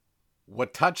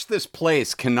What touched this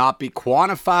place cannot be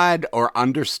quantified or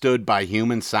understood by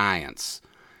human science.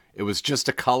 It was just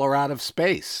a color out of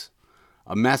space.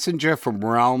 A messenger from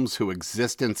realms whose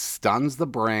existence stuns the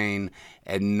brain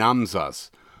and numbs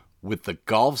us with the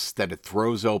gulfs that it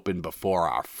throws open before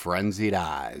our frenzied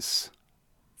eyes.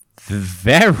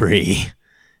 Very,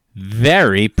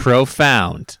 very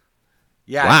profound.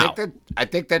 Yeah, wow. I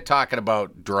think they're talking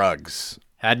about drugs.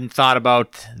 Hadn't thought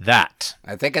about that.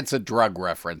 I think it's a drug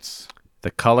reference. The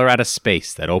color out of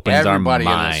space that opens our minds.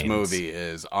 Everybody in this movie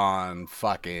is on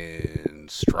fucking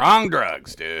strong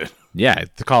drugs, dude. Yeah,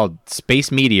 it's called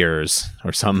Space Meteors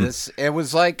or some It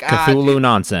was like Cthulhu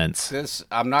nonsense.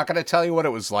 I'm not going to tell you what it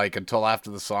was like until after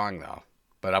the song, though.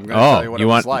 But I'm going to tell you what it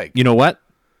was like. You know what?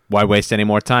 Why waste any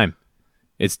more time?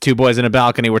 It's Two Boys in a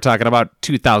Balcony. We're talking about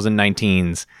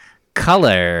 2019's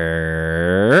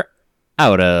Color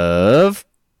Out of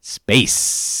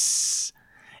Space.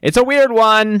 It's a weird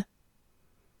one.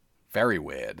 Very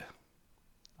weird.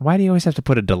 Why do you always have to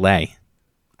put a delay?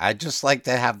 I just like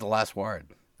to have the last word.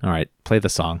 All right, play the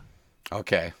song.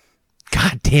 Okay.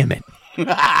 God damn it.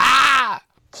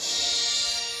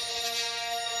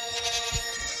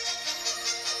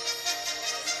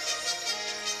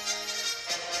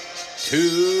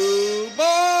 Two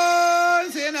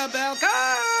boys in a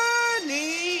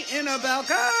balcony,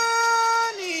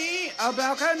 a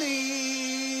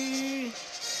balcony.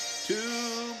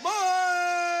 Two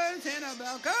boys in a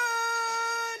balcony,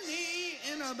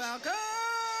 a balcony.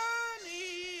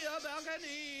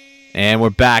 And we're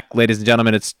back, ladies and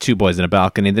gentlemen. It's Two Boys in a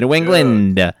Balcony, the New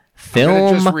England Film I'm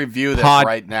going to just review this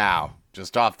right now,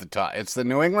 just off the top. It's the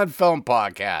New England Film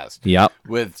Podcast. Yep.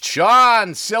 With Sean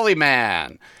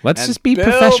Sillyman. Let's and just be Bill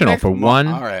professional for one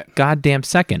All right. goddamn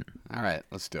second. All right,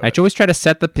 let's do it. I always try to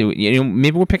set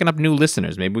maybe we're picking up new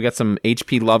listeners. Maybe we got some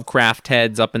H.P. Lovecraft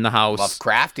heads up in the house.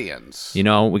 Lovecraftians.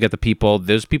 We got the people.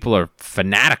 Those people are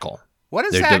fanatical. What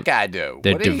does that guy do?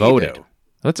 They're what did devoted. He do?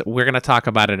 We're going to talk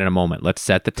about it in a moment. Let's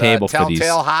set the table for these.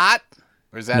 Telltale Heart?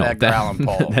 Or is that Edgar Allan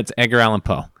Poe? That's Edgar Allan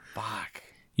Poe. Fuck.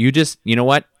 You know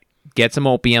what? Get some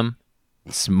opium,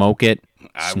 smoke it,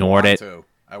 snort it,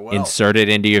 I will. insert it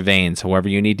into your veins. However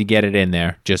you need to get it in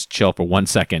there. Just chill for 1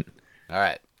 second. All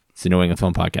right. It's the New England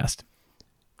Film Podcast.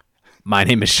 My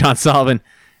name is Sean Sullivan,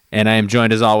 and I am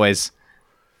joined as always.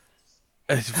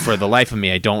 For the life of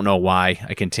me, I don't know why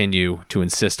I continue to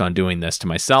insist on doing this to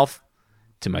myself,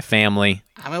 to my family.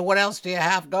 I mean, what else do you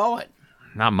have going?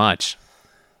 Not much.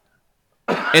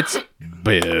 It's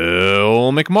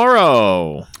Bill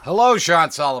McMorrow. Hello,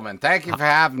 Sean Sullivan. Thank you for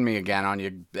having me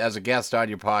again as a guest on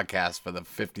your podcast for the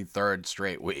 53rd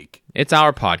straight week. It's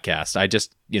our podcast. I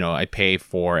just, I pay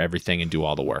for everything and do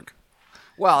all the work.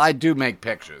 Well, I do make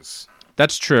pictures.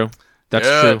 That's true. That's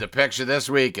Dude, true. The picture this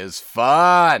week is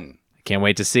fun. I can't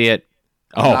wait to see it.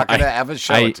 I'm not going to ever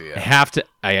show it to you.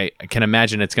 I can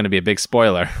imagine it's going to be a big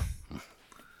spoiler.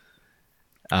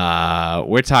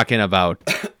 We're talking about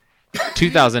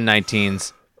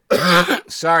 2019's.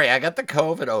 Sorry, I got the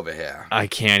COVID over here. I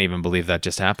can't even believe that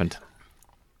just happened.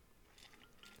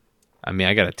 I mean,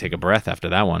 I got to take a breath after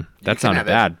that one. That sounded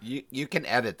bad. You can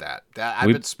edit that.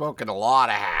 I've been smoking a lot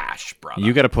of hash, brother.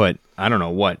 You got to put, I don't know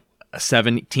what, a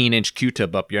 17-inch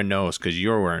Q-tip up your nose because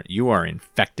you are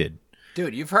infected.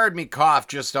 Dude, you've heard me cough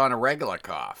just on a regular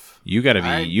cough. You got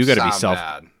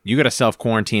to self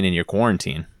quarantine in your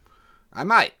quarantine. I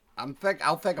might.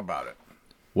 I'll think about it.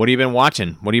 What have you been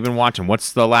watching?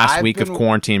 What's the last week of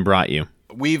quarantine brought you?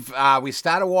 We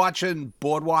started watching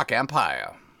Boardwalk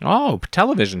Empire. Oh,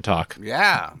 television talk.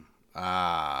 Yeah.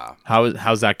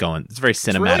 How's that going? It's a very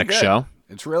cinematic show.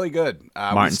 It's really good.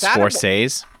 Martin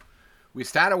Scorsese. We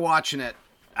started watching it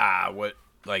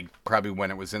probably when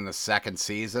it was in the second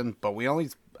season, but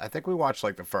I think we watched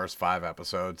like the first 5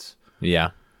 episodes.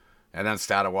 Yeah. And then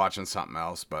started watching something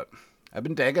else, but I've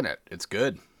been digging it. It's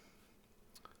good.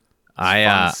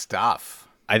 Fun stuff.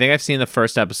 I think I've seen the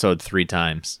first episode 3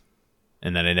 times,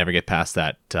 and then I never get past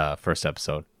that first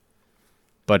episode.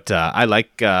 But I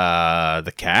like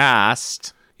the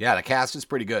cast. Yeah, the cast is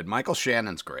pretty good. Michael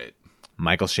Shannon's great.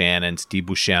 Michael Shannon, Steve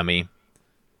Buscemi,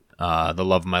 the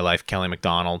love of my life, Kelly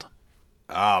MacDonald.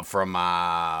 From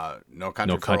No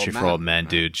Country for Old Men,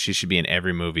 dude. She should be in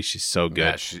every movie. She's so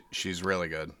good. Yeah, she's really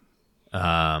good.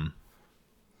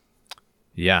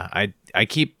 Yeah, I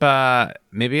keep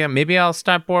maybe I'll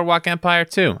start Boardwalk Empire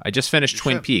too. I just finished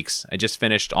Twin Peaks. I just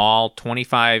finished all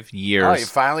 25 years. Oh, you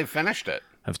finally finished it.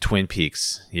 Of Twin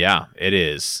Peaks. Yeah, it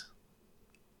is.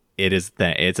 It's a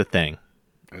thing. It's a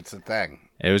thing.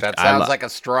 That sounds like a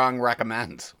strong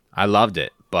recommend. I loved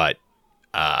it, but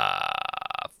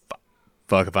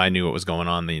fuck if I knew what was going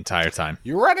on the entire time.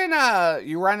 You running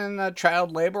a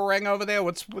child labor ring over there?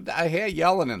 I hear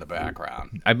yelling in the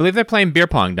background. I believe they're playing beer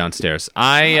pong downstairs.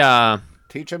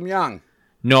 Teach them young.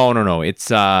 No.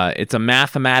 It's a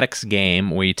mathematics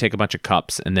game where you take a bunch of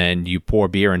cups and then you pour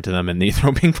beer into them and then you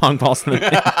throw ping pong balls in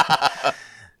them.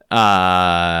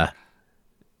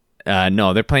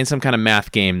 No, they're playing some kind of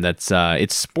math game that's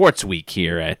it's sports week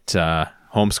here at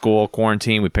homeschool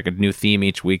quarantine. We pick a new theme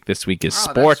each week. This week is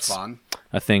sports. That's fun.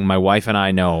 A thing my wife and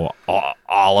I know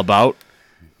all about.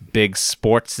 Big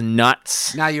sports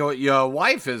nuts. Now your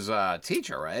wife is a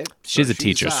teacher, right? She's a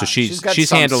teacher, so she's got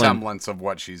some handling semblance of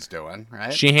what she's doing,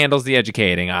 right? She handles the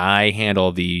educating. I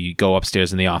handle the go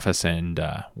upstairs in the office and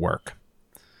work.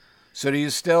 So are you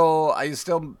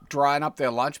still drawing up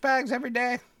their lunch bags every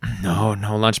day? No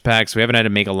lunch packs. We haven't had to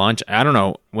make a lunch. I don't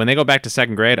know. When they go back to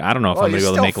second grade, I don't know if I'm going to be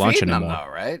able to make lunch anymore. Them,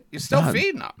 though, right? You're still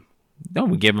feeding them. No,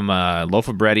 we give them a loaf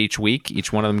of bread each week.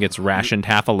 Each one of them gets rationed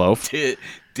half a loaf.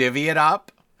 Divvy it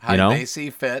up how they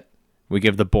see fit. We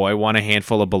give the boy one a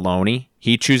handful of bologna.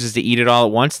 He chooses to eat it all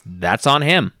at once. That's on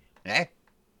him. Hey,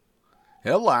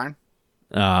 he'll learn.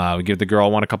 We give the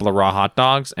girl one a couple of raw hot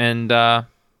dogs, and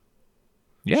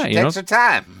she takes her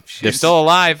time. They're still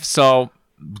alive, so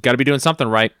got to be doing something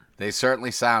right. They certainly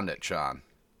sound it, Sean.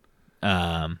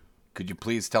 Um, Could you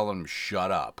please tell them shut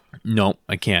up? No,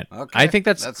 I can't. Okay, I think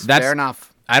that's fair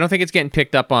enough. I don't think it's getting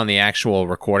picked up on the actual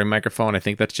recording microphone. I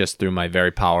think that's just through my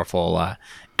very powerful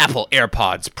Apple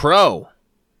AirPods Pro,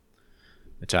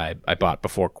 which I bought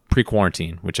before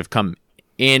pre-quarantine, which have come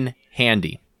in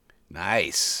handy.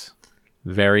 Nice.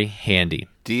 Very handy.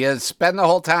 Do you spend the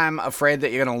whole time afraid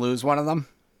that you're going to lose one of them?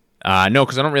 No,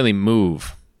 because I don't really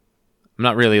move. I'm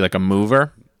not really like a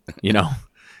mover,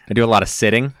 I do a lot of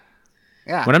sitting.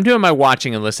 Yeah. When I'm doing my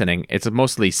watching and listening, it's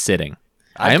mostly sitting.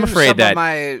 I am afraid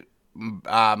that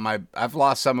I've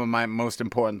lost some of my most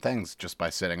important things just by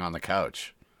sitting on the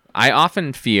couch. I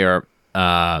often fear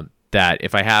that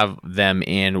if I have them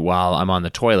in while I'm on the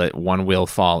toilet, one will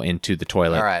fall into the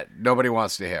toilet. All right. Nobody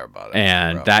wants to hear about it.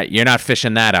 And that you're not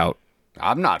fishing that out.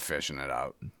 I'm not fishing it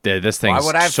out. This thing's Why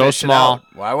would I so fish small. It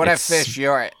out? Why would I fish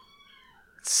your...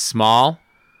 It's small.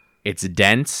 It's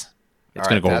dense. It's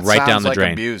going to go that right down the like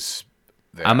drain. Abuse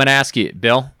there. I'm going to ask you,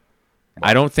 Bill.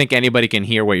 I don't think anybody can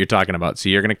hear what you're talking about, so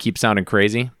you're going to keep sounding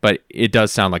crazy, but it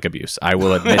does sound like abuse. I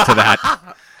will admit to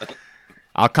that.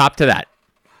 I'll cop to that.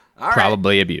 All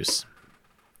Probably right. Abuse.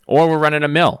 Or we're running a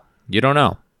mill. You don't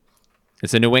know.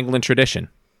 It's a New England tradition.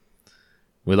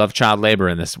 We love child labor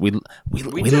in this. We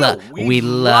love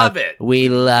it. We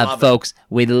love folks.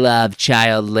 We love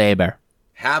child labor.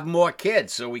 Have more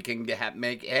kids so we can do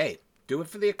it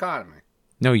for the economy.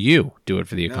 No, you do it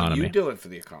for the No, economy. you do it for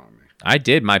the economy. I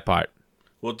did my part.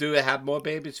 Well, have more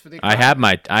babies for the economy?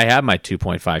 I have my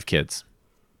 2.5 kids.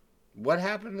 What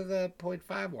happened to the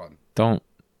 0.5 one?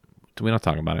 We don't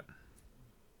talk about it.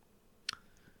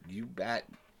 You bet.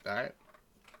 All right.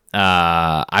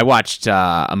 I watched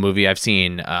a movie I've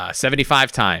seen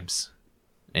 75 times,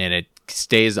 and it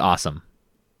stays awesome.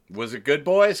 Was it Good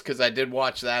Boys? Because I did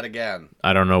watch that again.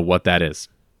 I don't know what that is.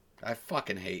 I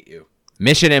fucking hate you.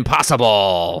 Mission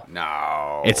Impossible.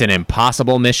 No. It's an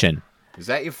impossible mission. Is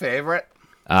that your favorite?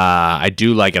 I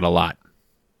do like it a lot.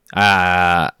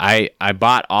 I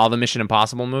bought all the Mission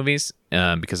Impossible movies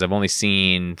because I've only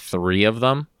seen 3 of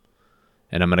them,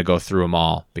 and I'm going to go through them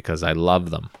all because I love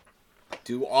them.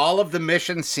 Do all of the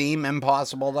missions seem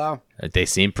impossible, though? They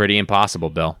seem pretty impossible,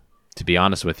 Bill, to be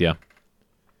honest with you.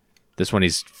 This one,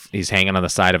 he's hanging on the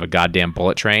side of a goddamn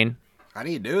bullet train. How do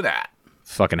you do that?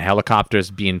 Fucking helicopters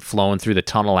being flown through the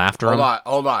tunnel after him.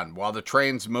 Hold on. While the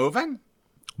train's moving?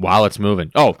 While it's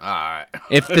moving. Oh, all right.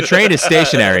 If the train is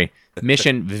stationary,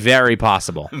 mission very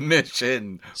possible.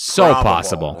 Mission so probable.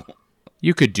 possible.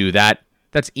 You could do that.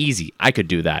 That's easy. I could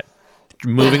do that.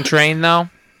 Moving train, though,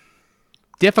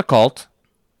 difficult.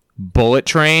 Bullet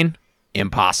train,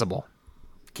 impossible.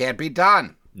 Can't be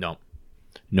done.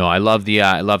 No, I love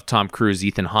I love Tom Cruise,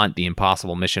 Ethan Hunt, the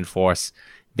Impossible Mission Force.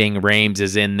 Ving Rhames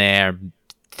is in there,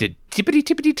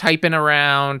 tippity typing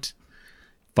around.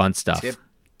 Fun stuff.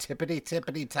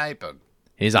 Tippity typing.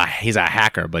 He's a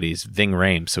hacker, but he's Ving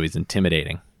Rhames, so he's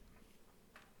intimidating.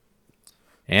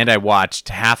 And I watched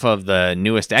half of the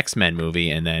newest X-Men movie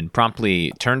and then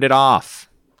promptly turned it off.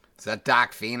 Is that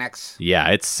Doc Phoenix? Yeah,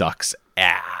 it sucks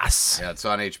ass. Yeah, it's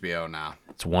on HBO now.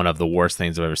 It's one of the worst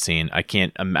things I've ever seen. I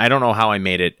don't know how I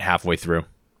made it halfway through.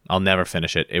 I'll never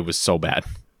finish it. It was so bad.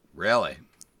 Really?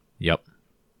 Yep.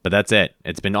 But that's it.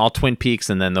 It's been all Twin Peaks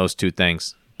and then those 2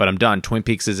 things. But I'm done. Twin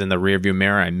Peaks is in the rearview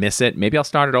mirror. I miss it. Maybe I'll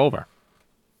start it over.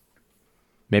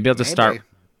 Maybe I'll just start.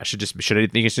 Should I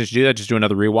think I should do that? Just do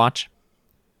another rewatch?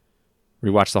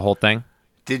 Rewatch the whole thing?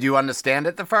 Did you understand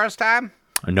it the first time?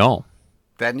 No.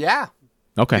 Then yeah.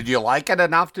 Okay. Did you like it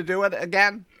enough to do it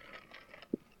again?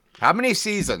 How many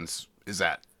seasons is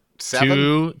that?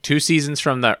 7? Two seasons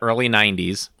from the early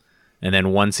 90s, and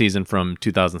then one season from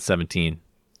 2017.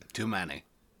 Too many.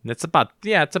 It's about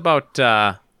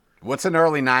What's an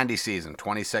early 90s season?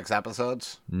 26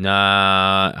 episodes?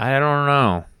 Nah, I don't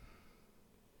know.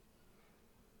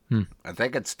 I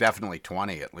think it's definitely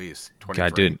 20 at least. 23.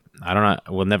 God, dude, I don't know.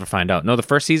 We'll never find out. No, the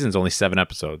first season's only 7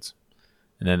 episodes.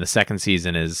 And then the second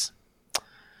season is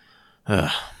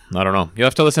I don't know. You'll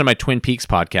have to listen to my Twin Peaks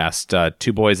podcast.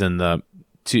 Two boys in the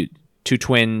two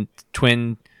twin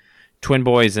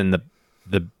boys in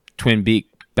the twin peak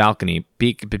balcony.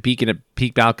 Peak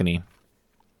balcony.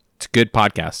 It's a good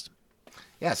podcast.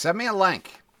 Yeah, send me a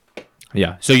link.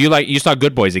 Yeah. So you saw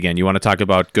Good Boys again. You want to talk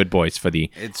about Good Boys for the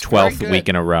It's 12th very week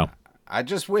good. in a row. I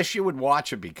just wish you would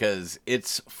watch it because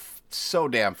it's so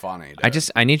damn funny. Dude.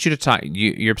 I need you to talk.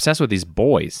 You're obsessed with these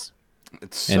boys.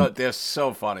 They're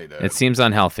so funny, dude. It seems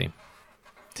unhealthy.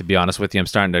 To be honest with you, I'm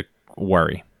starting to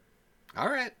worry. All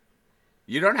right.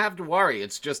 You don't have to worry.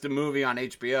 It's just a movie on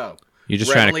HBO. You're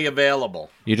just readily available.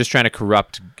 You're just trying to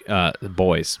corrupt the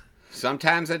boys.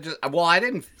 Sometimes I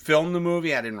didn't film the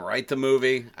movie. I didn't write the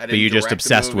movie. But you're just direct the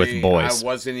obsessed with movie. boys. I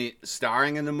wasn't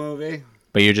starring in the movie.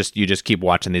 But you just keep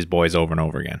watching these boys over and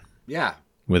over again Yeah.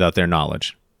 without their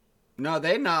knowledge. No,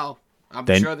 they know. I'm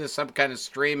sure there's some kind of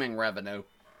streaming revenue.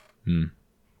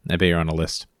 I bet you're on a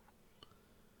list.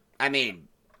 I mean,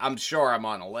 I'm sure I'm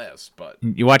on a list, but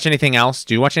You watch anything else?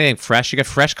 Do you watch anything fresh? You got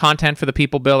fresh content for the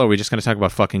people, Bill, or are we just going to talk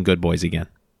about fucking Good Boys again?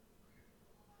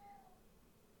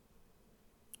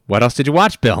 What else did you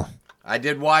watch, Bill? I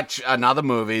did watch another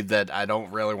movie that I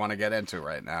don't really want to get into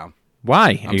right now.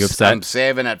 Why? Are you upset? I'm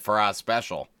saving it for our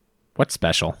special. What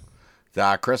special?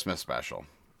 The Christmas special.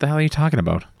 What the hell are you talking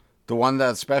about? The one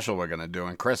that's special we're going to do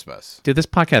in Christmas. Dude, this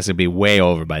podcast will be way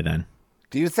over by then.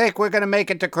 Do you think we're going to make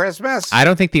it to Christmas? I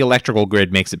don't think the electrical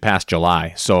grid makes it past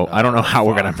July, so I don't know how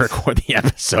we're going to record the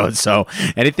episode. So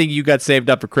anything you got saved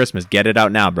up for Christmas, get it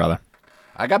out now, brother.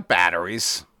 I got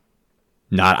batteries.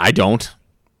 I don't.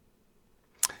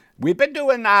 We've been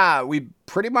doing, we've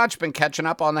pretty much been catching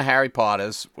up on the Harry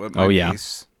Potters with my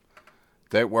niece.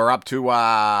 That we're up to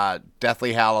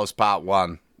Deathly Hallows Part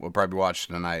 1. We'll probably watch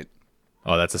tonight.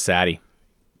 Oh, that's a saddie.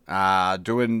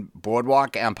 Doing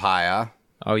Boardwalk Empire.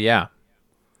 Oh, yeah.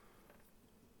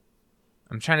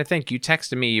 I'm trying to think. You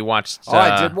texted me. You watched...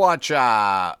 I did watch...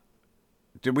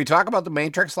 did we talk about The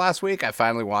Matrix last week? I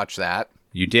finally watched that.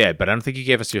 You did, but I don't think you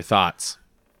gave us your thoughts.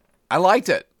 I liked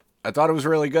it. I thought it was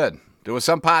really good. There were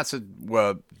some parts that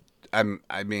were...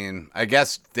 I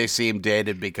guess they seem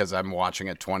dated because I'm watching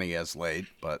it 20 years late,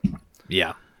 but...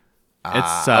 Yeah.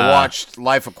 I watched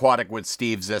Life Aquatic with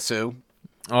Steve Zissou.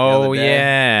 Oh,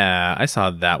 yeah. I saw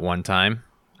that one time.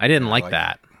 I didn't like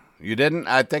that. You didn't?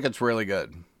 I think it's really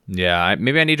good. Yeah,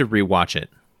 maybe I need to rewatch it.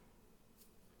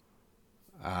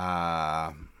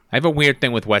 I have a weird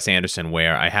thing with Wes Anderson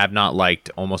where I have not liked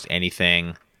almost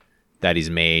anything that he's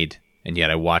made, and yet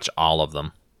I watch all of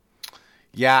them.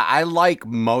 Yeah, I like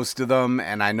most of them,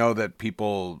 and I know that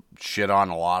people shit on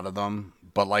a lot of them.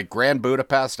 But like Grand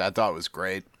Budapest, I thought was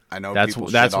great. I know that's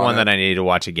one that I need to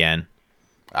watch again.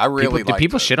 I really do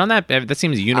people shit on that? That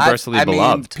seems universally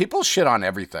beloved. Mean, people shit on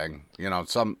everything.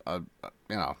 Some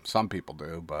people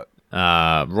do, but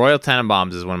Royal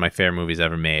Tenenbaums is one of my favorite movies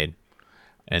ever made.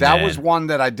 And that was one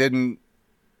that I didn't.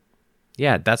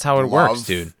 Yeah, that's how it works,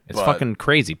 dude. It's fucking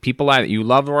crazy. People you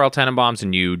love Royal Tenenbaums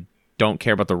and you don't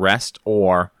care about the rest,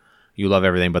 or you love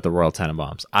everything but the Royal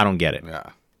Tenenbaums. I don't get it. Yeah.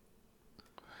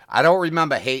 I don't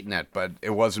remember hating it, but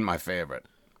it wasn't my favorite.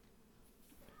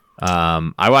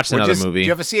 I watched another movie. Did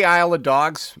you ever see Isle of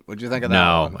Dogs? What'd you think of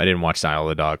that one? No, I didn't watch Isle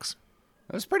of Dogs.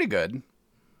 It was pretty good.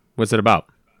 What's it about?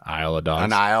 Isle of Dogs.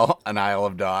 An Isle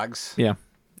of Dogs. Yeah.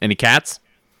 Any cats?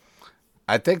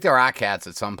 I think there are cats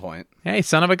at some point. Hey,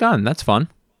 son of a gun. That's fun.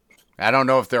 I don't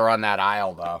know if they're on that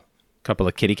aisle, though. Couple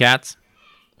of kitty cats.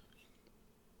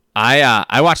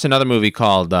 I watched another movie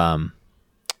called Color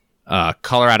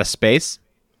Out of Space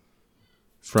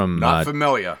from Not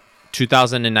familiar.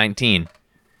 2019.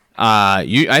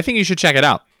 I think you should check it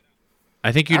out.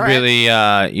 I think you'd really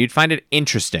you'd find it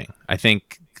interesting. I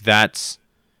think that's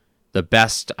the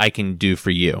best I can do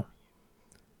for you.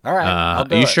 All right. I'll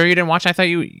do are you it. sure you didn't watch? I thought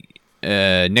you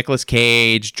Nicolas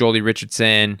Cage, Jolie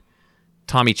Richardson,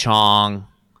 Tommy Chong.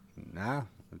 No,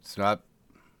 it's not.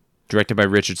 Directed by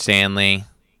Richard Stanley.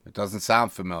 It doesn't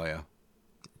sound familiar.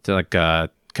 It's like kind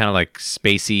of like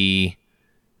spacey.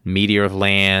 Meteor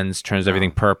lands, turns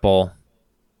everything purple.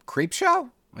 Creepshow?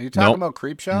 Are you talking about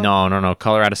Creepshow? No.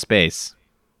 Color Out of Space.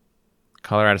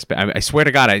 Color Out of Space. I swear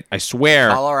to God, I swear.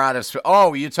 Color Out of Space.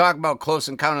 Oh, you talking about Close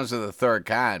Encounters of the Third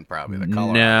Kind, probably. The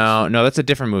Color No, that's a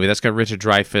different movie. That's got Richard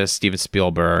Dreyfuss, Steven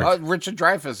Spielberg. Oh, Richard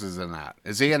Dreyfuss is in that.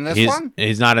 Is he in this one?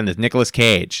 He's not in this. Nicolas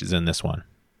Cage is in this one.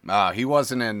 He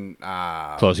wasn't in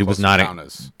Close. He was not.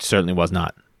 Certainly was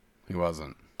not. He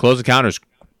wasn't. Close Encounters,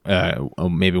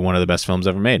 maybe one of the best films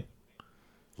ever made.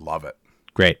 Love it.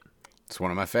 Great. It's one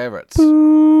of my favorites.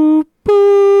 Boop,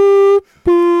 boop,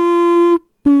 boop,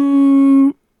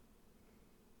 boop.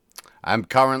 I'm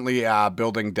currently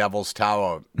building Devil's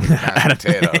Tower with mashed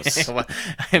potatoes.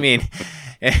 I mean,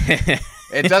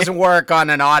 it doesn't work on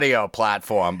an audio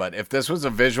platform, but if this was a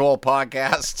visual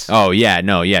podcast,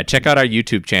 check out our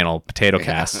YouTube channel, Potato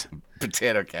Cast.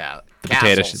 Potato Cat.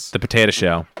 The Potato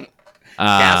Show.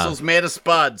 Castles made of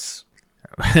spuds.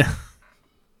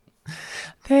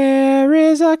 There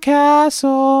is a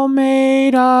castle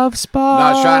made of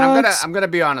spuds. No, Sean, I'm gonna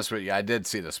be honest with you. I did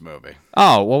see this movie.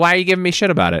 Oh, well, why are you giving me shit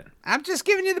about it? I'm just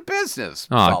giving you the business.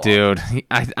 Oh, fella. dude,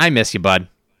 I miss you, bud.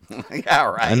 Yeah,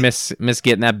 right. I miss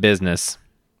getting that business.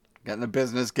 Getting the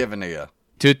business given to you.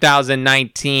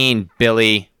 2019,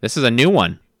 Billy. This is a new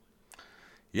one.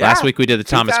 Yeah. Last week we did the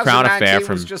Thomas Crown Affair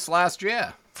was just last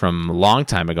year. From a long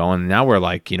time ago, and now we're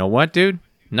like, you know what, dude?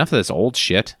 Enough of this old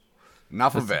shit.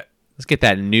 Enough of it. Let's get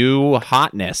that new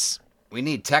hotness. We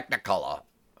need Technicolor.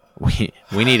 We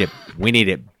need it. We need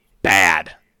it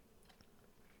bad.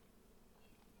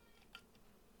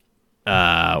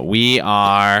 We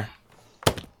are.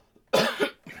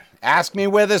 Ask me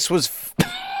where this was.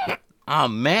 Oh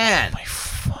man! My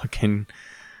fucking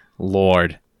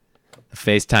Lord! The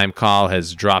FaceTime call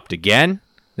has dropped again.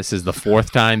 This is the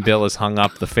fourth time Bill has hung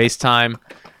up the FaceTime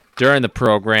during the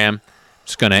program.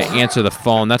 Just gonna answer the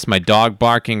phone. That's my dog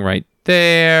barking right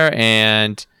there.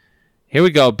 And here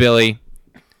we go, Billy.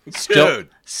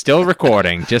 Still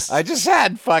recording. I just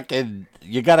had fucking.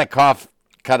 You gotta cough.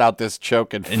 Cut out this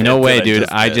choking. No way, dude.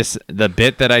 The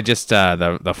bit that I just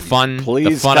the fun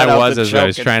I was as I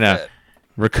was trying to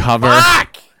recover.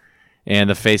 Fuck! And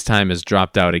the FaceTime has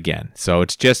dropped out again. So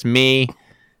it's just me.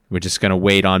 We're just gonna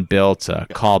wait on Bill to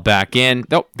call back in.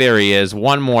 Oh, there he is.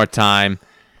 One more time.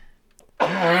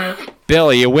 Bill,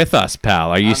 are you with us,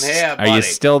 pal? Are you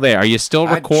still there? Are you still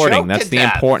recording? That's the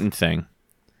important thing.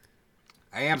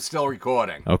 I am still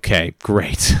recording. Okay,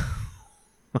 great.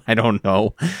 I don't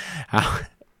know how.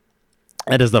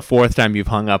 That is the fourth time you've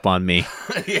hung up on me.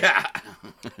 Yeah.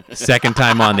 Second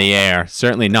time on the air.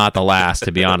 Certainly not the last,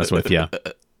 to be honest with you.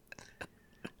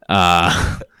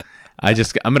 I'm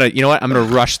gonna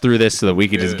rush through this so that we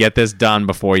can just get this done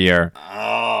before you're.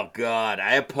 Oh God,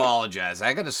 I apologize.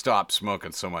 I gotta stop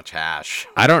smoking so much hash.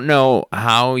 I don't know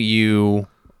how you.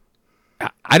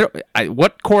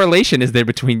 What correlation is there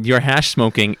between your hash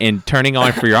smoking and turning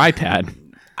on for your iPad?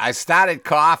 I started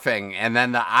coughing, and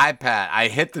then the iPad. I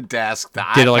hit the desk.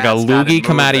 Did like a loogie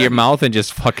come out of your mouth and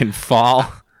just fucking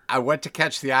fall? I went to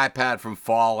catch the iPad from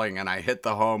falling, and I hit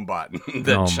the home button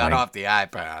that shut off the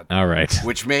iPad. All right.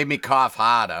 Which made me cough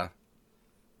harder.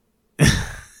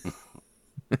 I'm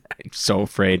so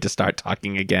afraid to start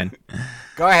talking again.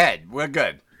 Go ahead. We're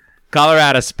good. Color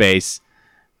Out of Space.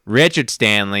 Richard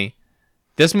Stanley.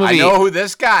 This movie. I know who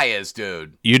this guy is,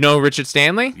 dude. You know Richard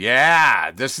Stanley?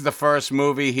 Yeah. This is the first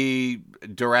movie he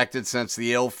directed since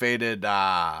the ill-fated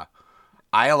Isle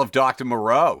of Dr.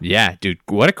 Moreau. Yeah, dude.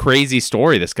 What a crazy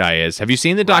story this guy is. Have you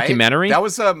seen the documentary? That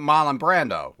was a Marlon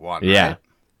Brando one, yeah. Right?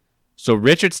 So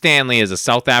Richard Stanley is a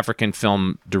South African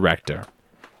film director.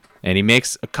 And he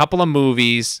makes a couple of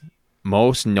movies.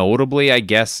 Most notably, I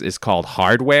guess, is called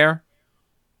Hardware,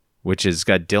 which has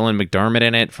got Dylan McDermott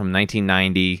in it from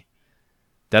 1990.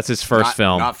 That's his first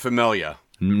film. Not familiar.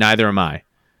 Neither am I.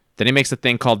 Then he makes a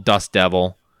thing called Dust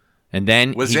Devil. And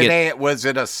then was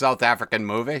it a South African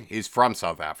movie? He's from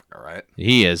South Africa, right?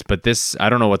 He is, but this I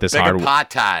don't know what this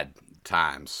apartheid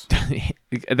times.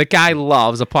 The guy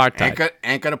loves apartheid.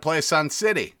 Ain't gonna play Sun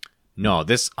City. No,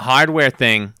 this Hardware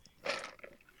thing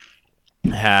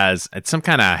it's some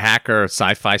kind of hacker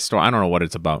sci-fi story. I don't know what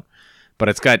it's about, but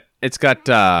it's got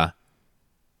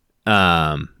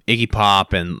Iggy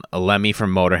Pop and Lemmy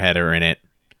from Motorhead are in it.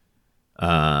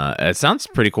 It sounds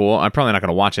pretty cool. I'm probably not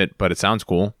gonna watch it, but it sounds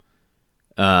cool.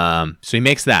 So he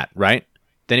makes that, right?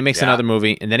 Then he makes another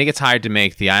movie, and then he gets hired to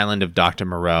make The Island of Dr.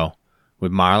 Moreau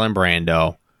with Marlon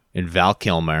Brando and Val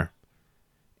Kilmer.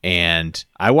 And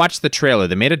I watched the trailer.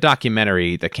 They made a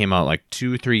documentary that came out like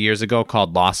 2-3 years ago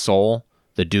called Lost Soul,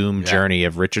 The Doomed Journey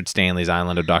of Richard Stanley's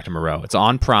Island of Dr. Moreau. It's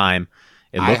on Prime.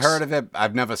 I heard of it.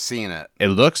 I've never seen it. It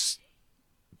looks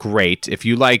great. If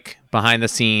you like behind the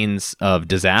scenes of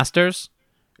disasters.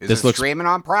 Is it streaming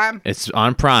on Prime? It's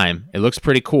on Prime. It looks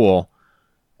pretty cool.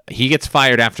 he gets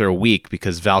fired after a week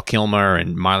because Val Kilmer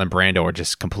and Marlon Brando are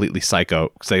just completely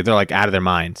psycho. So they're like out of their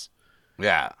minds.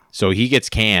 Yeah. So he gets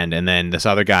canned, and then this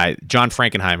other guy, John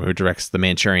Frankenheimer, who directs The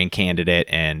Manchurian Candidate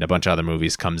and a bunch of other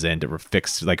movies, comes in to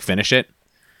finish it.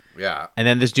 Yeah. And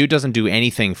then this dude doesn't do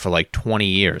anything for like 20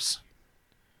 years.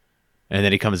 And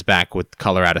then he comes back with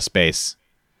Color Out of Space.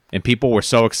 And people were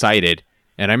so excited.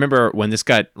 And I remember when this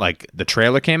got, like, the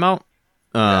trailer came out,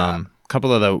 a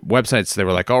couple of the websites, they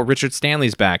were like, oh, Richard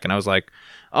Stanley's back. And I was like,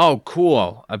 oh,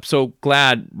 cool. I'm so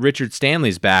glad Richard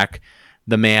Stanley's back.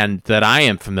 The man that I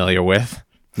am familiar with,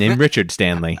 named Richard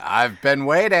Stanley. I've been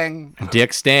waiting.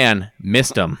 Dick Stan,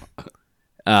 missed him.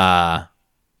 But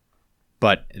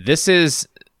this is...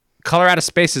 Color Out of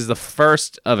Space is the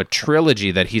first of a trilogy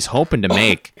that he's hoping to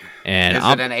make. And is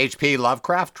it an H.P.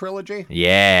 Lovecraft trilogy?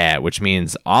 Yeah, which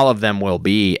means all of them will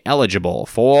be eligible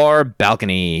for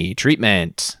balcony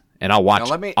treatment. And I'll watch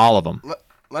all of them.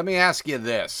 Let me ask you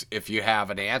this. If you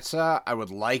have an answer, I would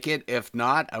like it. If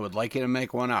not, I would like you to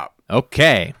make one up.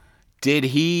 Okay. Did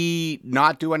he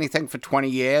not do anything for 20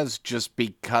 years just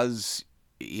because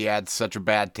he had such a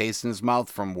bad taste in his mouth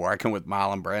from working with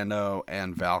Marlon Brando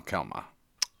and Val Kilmer?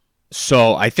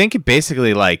 So I think it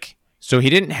basically so he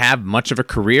didn't have much of a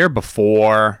career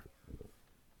before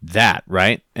that,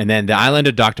 right? And then The Island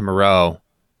of Dr. Moreau,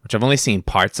 which I've only seen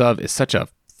parts of, is such a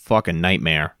fucking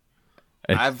nightmare.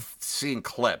 I've seen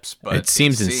clips, but it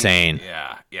seems insane.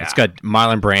 Yeah. It's got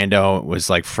Marlon Brando was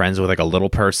like friends with like a little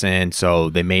person, so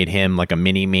they made him like a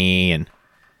mini me, and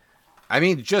I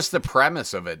mean, just the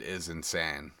premise of it is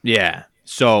insane. Yeah.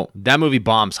 So that movie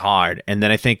bombs hard, and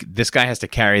then I think this guy has to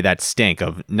carry that stink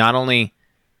of not only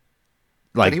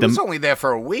but he was only there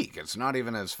for a week. It's not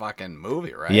even his fucking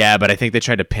movie, right? Yeah, but I think they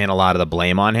tried to pin a lot of the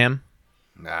blame on him.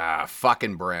 Nah,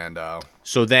 fucking Brando.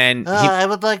 So then I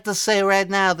would like to say right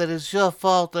now that it's your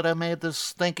fault that I made this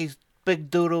stinky big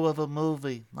doodle of a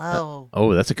movie. Oh.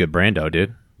 Oh, that's a good Brando,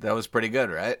 dude. That was pretty good,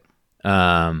 right?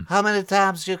 How many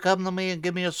times do you come to me and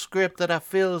give me a script that I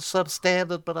feel is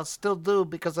substandard, but I still do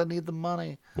because I need the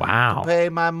money Wow. to pay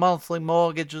my monthly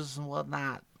mortgages and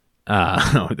whatnot?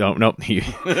 Nope. You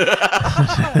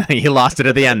lost it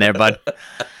at the end there, bud.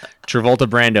 Travolta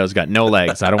Brando's got no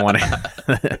legs. I don't want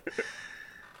to.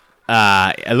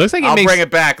 It looks like I'll bring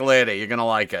it back later. You're gonna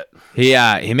like it.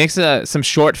 He makes some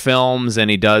short films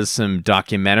and he does some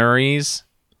documentaries,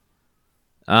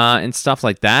 and stuff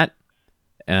like that.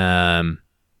 And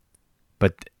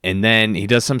then he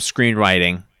does some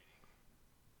screenwriting,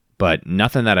 but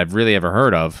nothing that I've really ever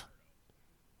heard of.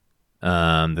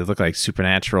 They look like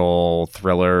supernatural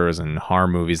thrillers and horror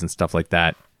movies and stuff like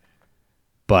that.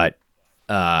 But,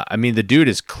 I mean, the dude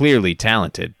is clearly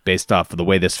talented based off of the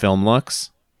way this film looks.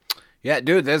 Yeah,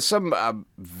 dude, there's some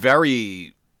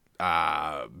very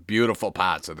beautiful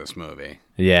parts of this movie.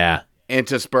 Yeah.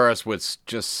 Interspersed with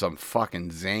just some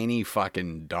fucking zany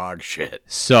fucking dog shit.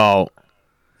 So,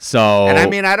 and I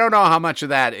mean, I don't know how much of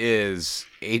that is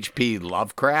H.P.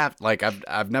 Lovecraft. Like,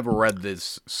 I've never read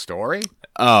this story.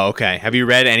 Oh, okay. Have you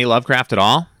read any Lovecraft at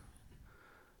all?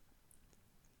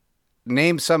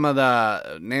 Name some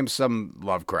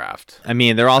Lovecraft. I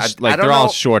mean, they're all they're all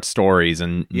short stories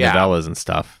and novellas and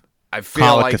stuff. I feel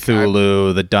Call of like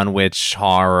Cthulhu, the Dunwich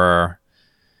Horror.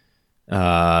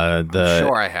 I'm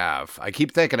sure I have. I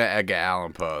keep thinking of Edgar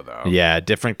Allan Poe, though. Yeah,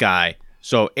 different guy.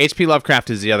 So H.P. Lovecraft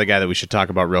is the other guy that we should talk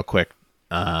about real quick.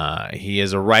 He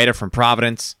is a writer from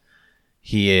Providence.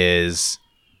 He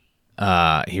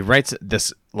writes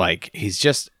this, he's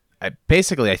just,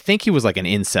 basically, I think he was like an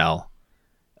incel.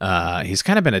 He's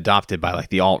kind of been adopted by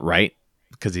the alt-right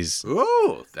because he's...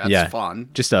 Ooh, that's fun.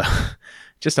 Just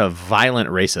a violent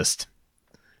racist.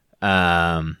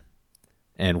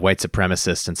 And white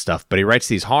supremacist and stuff. But he writes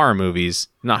these these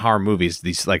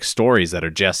stories that are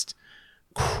just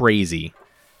crazy.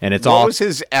 And it's What was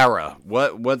his era?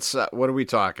 What are we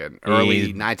talking?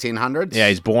 Early 1900s? Yeah,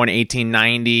 he's born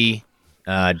 1890,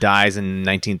 dies in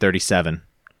 1937.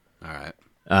 All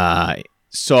right.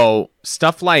 So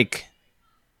stuff like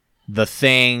The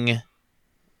Thing,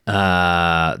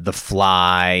 The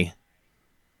Fly,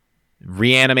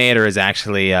 Reanimator is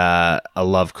actually a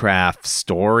Lovecraft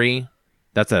story.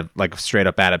 That's a straight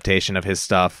up adaptation of his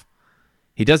stuff.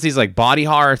 He does these body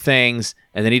horror things,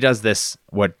 and then he does this,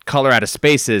 what Color Out of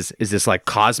Space is this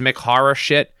cosmic horror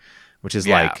shit, which is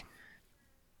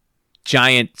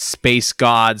giant space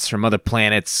gods from other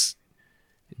planets,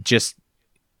 just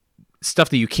stuff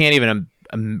that you can't even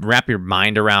wrap your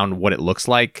mind around what it looks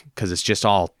like because it's just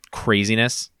all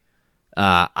craziness.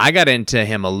 I got into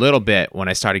him a little bit when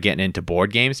I started getting into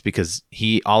board games because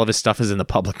all of his stuff is in the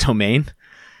public domain.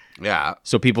 Yeah.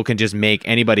 So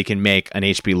anybody can make an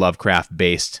H.P. Lovecraft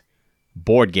based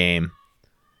board game.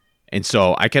 And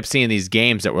so I kept seeing these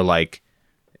games that were like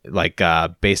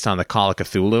based on the Call of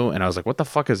Cthulhu, and I was like, what the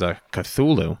fuck is a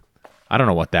Cthulhu? I don't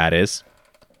know what that is.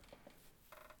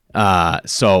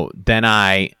 So then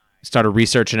I started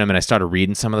researching them, and I started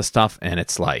reading some of the stuff, and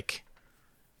it's like,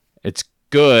 it's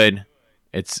good.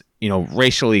 It's,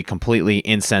 racially completely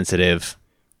insensitive.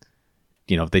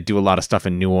 They do a lot of stuff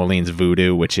in New Orleans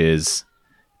voodoo, which is,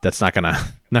 that's not gonna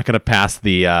pass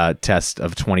the test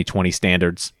of 2020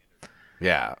 standards.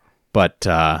 Yeah. But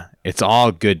it's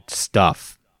all good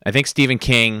stuff. I think Stephen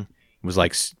King was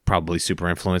like probably super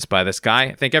influenced by this guy.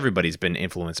 I think everybody's been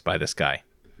influenced by this guy.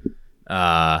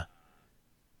 But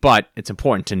it's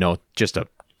important to know just a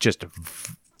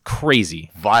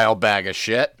crazy vile bag of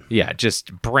shit. Yeah,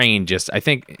 I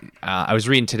think I was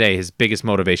reading today his biggest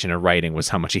motivation in writing was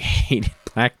how much he hated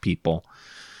black people.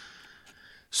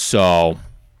 So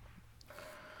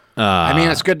I mean,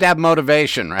 it's good to have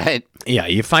motivation, right? Yeah,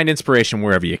 you find inspiration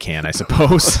wherever you can, I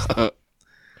suppose.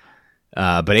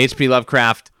 But H.P.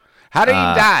 Lovecraft. How did he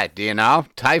die? Do you know?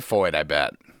 Typhoid, I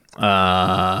bet.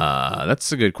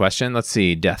 That's a good question. Let's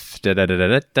see. Death. Did he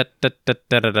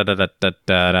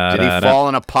fall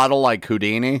in a puddle like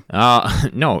Houdini?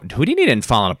 No, Houdini didn't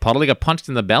fall in a puddle. He got punched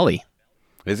in the belly.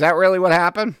 Is that really what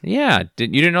happened? Yeah. You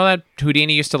didn't know that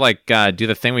Houdini used to do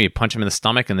the thing where you punch him in the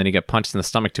stomach and then he got punched in the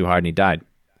stomach too hard and he died?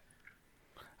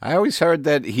 I always heard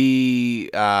that he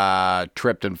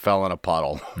tripped and fell in a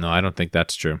puddle. No, I don't think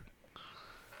that's true.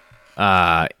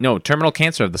 No, terminal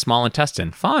cancer of the small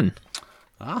intestine. Fun.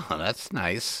 Oh, that's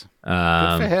nice.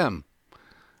 Good for him.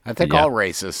 I think all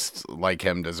racists like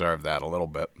him deserve that a little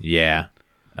bit. Yeah.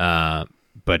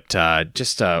 But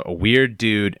just a weird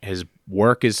dude. His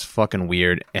work is fucking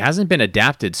weird. It hasn't been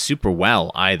adapted super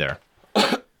well either.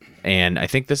 And I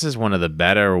think this is one of the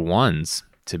better ones,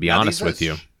 to be honest with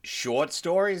you. Short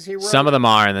stories he wrote? Some of them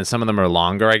are, and then some of them are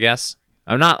longer, I guess.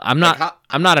 I'm not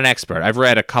an expert. I've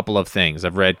read a couple of things.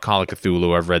 I've read Call of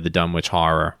Cthulhu. I've read the Dunwich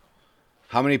Horror.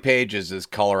 How many pages is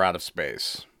Color Out of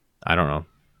Space? I don't know.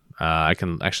 I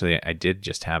did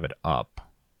just have it up.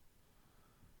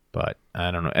 But I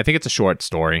don't know. I think it's a short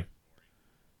story.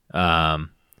 But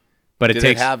Did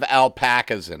it have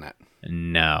alpacas in it?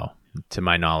 No. To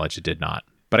my knowledge, it did not.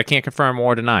 But I can't confirm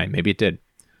or deny. Maybe it did.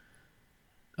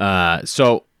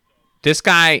 So this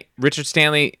guy, Richard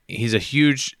Stanley, he's a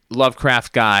huge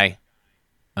Lovecraft guy.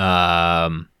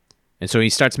 And so he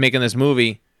starts making this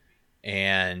movie,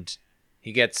 and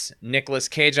he gets Nicolas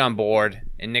Cage on board,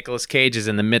 and Nicolas Cage is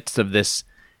in the midst of this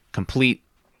complete,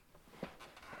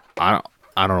 I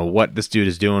don't know what this dude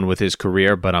is doing with his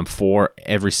career, but I'm for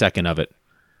every second of it.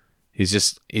 He's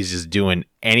just doing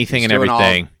anything and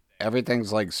everything.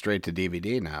 Everything's like straight to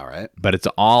DVD now, right? But it's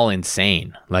all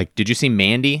insane. Like, did you see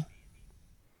Mandy?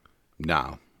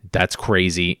 No. That's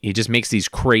crazy. He just makes these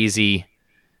crazy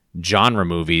genre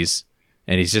movies,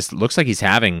 and he's just looks like he's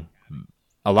having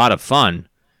a lot of fun.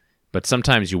 But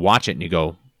sometimes you watch it and you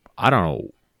go, I don't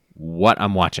know what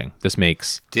I'm watching. This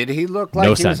makes Did he look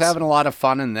like he was having a lot of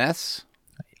fun in this?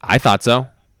 I thought so.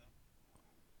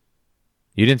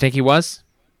 You didn't think he was?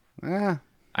 Yeah.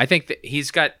 I think that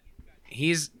he's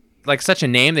like such a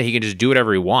name that he can just do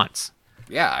whatever he wants.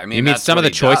 Yeah, I mean, you mean some of the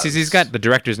choices he's got? The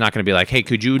director's not going to be like, hey,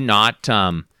 could you not,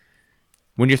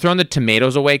 when you're throwing the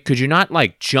tomatoes away, could you not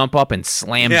like jump up and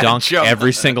slam dunk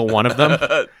every single one of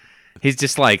them? He's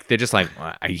just like, they're just like,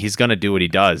 he's going to do what he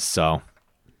does. So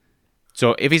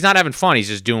if he's not having fun, he's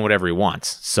just doing whatever he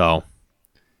wants. So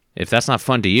if that's not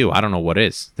fun to you, I don't know what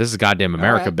is. This is goddamn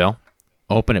America, right. Bill.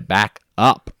 Open it back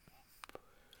up.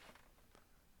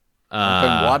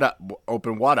 Open what up?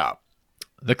 Open what up?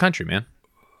 The country, man.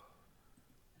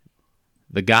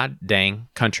 The goddamn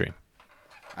country.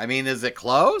 I mean, is it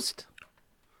closed?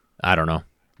 I don't know.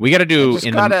 We got to do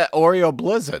an Oreo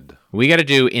Blizzard. We got to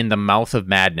do In the Mouth of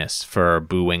Madness for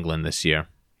Boo England this year.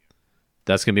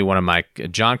 That's gonna be one of my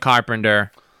John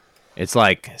Carpenter. It's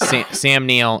like Sam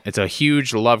Neill. It's a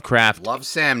huge Lovecraft. Love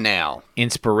Sam Neill.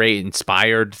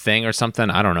 Inspired thing or something.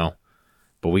 I don't know,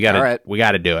 but we got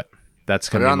to do it. That's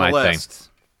gonna be my thing.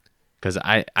 Because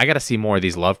I got to see more of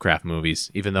these Lovecraft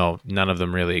movies, even though none of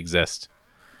them really exist.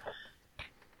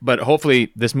 But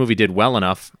hopefully this movie did well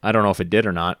enough. I don't know if it did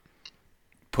or not.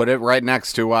 Put it right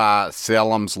next to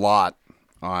Salem's Lot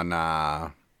on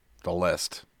the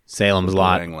list. Salem's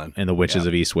Lot England. And the Witches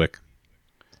of Eastwick.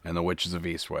 And the Witches of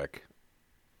Eastwick.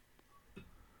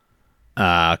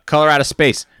 Color Out of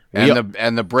Space.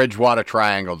 And the Bridgewater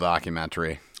Triangle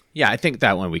documentary. Yeah, I think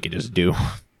that one we could just do.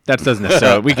 That doesn't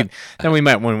necessarily. We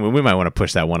might want to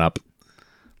push that one up.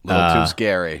 A little too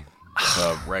scary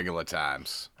for regular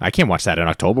times. I can't watch that in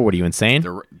October. What are you, insane?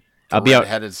 I'll be out.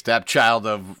 Red-headed stepchild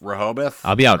of Rehoboth.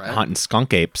 I'll be out right? hunting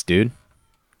skunk apes, dude.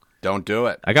 Don't do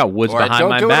it. I got woods Or behind don't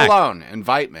my do back. it alone.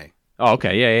 Invite me. Oh,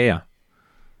 okay. Yeah.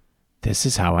 This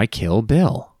is how I kill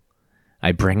Bill.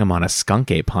 I bring him on a skunk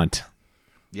ape hunt.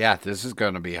 Yeah, this is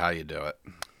going to be how you do it.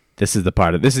 This is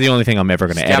the only thing I'm ever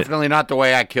going to edit. Definitely not the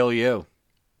way I kill you.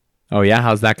 Oh, yeah?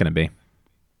 How's that going to be?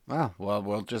 Well,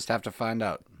 we'll just have to find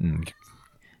out.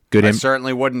 Good, I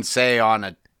certainly wouldn't say on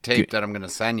a tape that I'm going to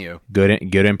send you. good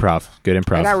improv. Good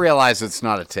improv. And I realize it's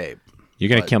not a tape. You're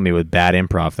going to kill me with bad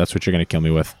improv. That's what you're going to kill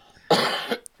me with.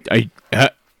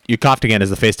 You coughed again. Is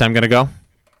the FaceTime going to go?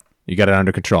 You got it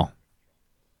under control.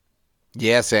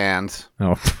 Yes, and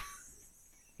Oh.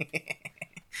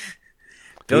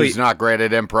 who's not great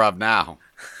at improv now?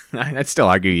 I'd still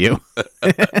argue you.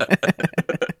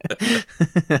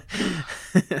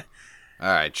 All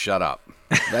right, shut up.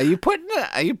 Are you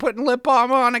putting lip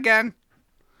balm on again?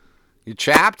 You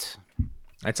chapped?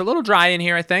 It's a little dry in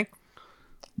here, I think.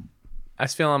 I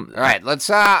was feeling... All right, let's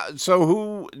so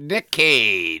who Nick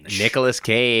Cage. Nicolas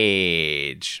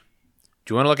Cage.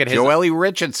 Do you want to look at his... Joely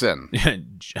Richardson.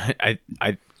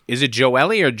 Is it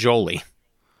Joely or Jolie?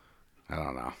 I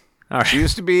don't know. All right. She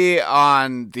used to be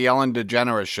on the Ellen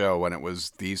DeGeneres show when it was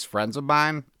These Friends of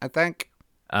Mine, I think.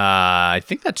 I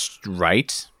think that's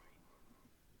right.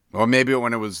 Or maybe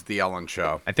when it was the Ellen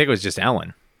show. I think it was just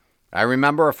Ellen. I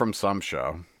remember her from some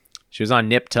show. She was on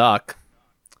Nip Tuck.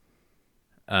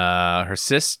 Her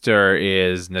sister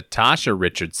is Natasha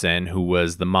Richardson, who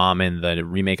was the mom in the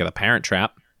remake of The Parent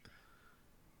Trap.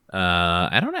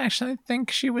 I don't actually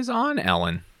think she was on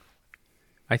Ellen.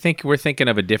 I think we're thinking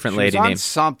of a different lady She was on named...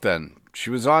 something. She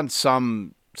was on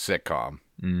some sitcom.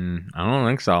 I don't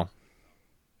think so.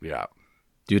 Yeah.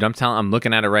 Dude, I'm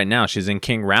looking at it right now. She's in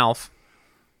King Ralph.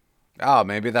 Oh,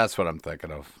 maybe that's what I'm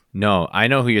thinking of. No, I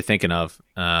know who you're thinking of.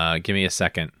 Give me a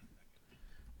second.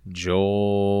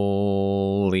 Jolie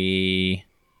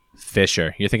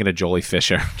Fisher. You're thinking of Jolie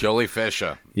Fisher. Jolie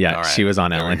Fisher. Yeah, All right, she was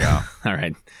on there we Ellen. go. All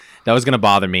right. That was going to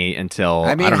bother me until,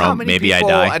 I don't how know, many maybe I people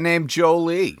die. are named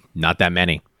Jolie? Not that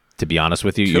many, to be honest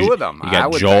with you. Two of them, You I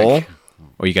got would Joel think.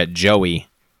 or you got Joey.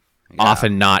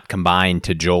 Often not combined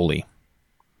to Jolie.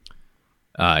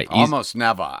 Almost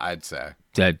never, I'd say.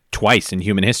 Twice in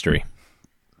human history.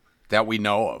 That we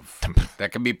know of.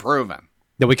 That can be proven.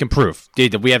 That we can prove.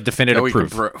 Dude, that we have definitive That we can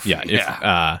proof. prove. Yeah.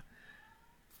 Yeah.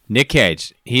 Nick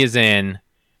Cage, he is in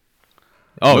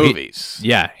Movies.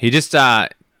 He just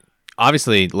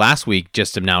obviously last week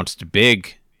just announced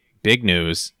big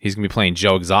news. He's gonna be playing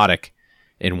Joe Exotic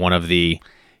in one of the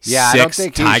I don't 6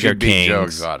 think he Tiger should be Joe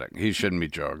Kings. Exotic. He shouldn't be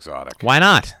Joe Exotic. Why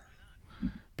not?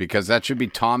 Because that should be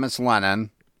Thomas Lennon.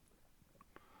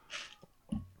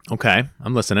 Okay,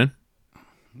 I'm listening.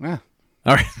 Yeah.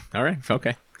 All right,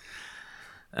 okay.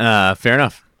 Fair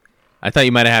enough. I thought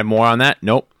you might have had more on that.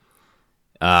 Nope.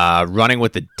 Running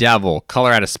with the Devil,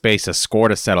 Color Out of Space, A Score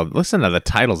to Settle. Listen to the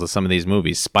titles of some of these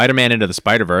movies. Spider-Man Into the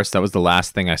Spider-Verse. That was the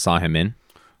last thing I saw him in.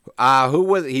 Who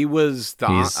was he? Was the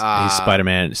He's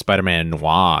Spider-Man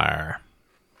Noir,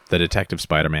 the Detective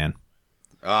Spider-Man.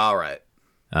 all right.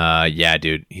 Yeah,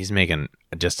 dude, he's making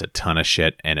just a ton of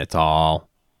shit, and it's all.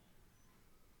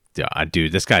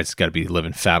 Dude, this guy's got to be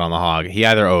living fat on the hog. He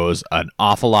either owes an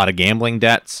awful lot of gambling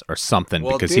debts or something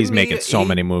because he's making so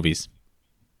many movies.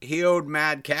 He owed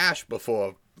mad cash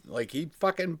before. Like, he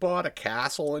fucking bought a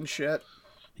castle and shit.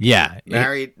 Yeah.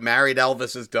 Married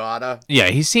Elvis's daughter. Yeah,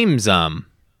 he seems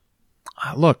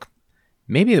look,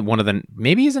 maybe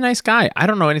he's a nice guy. I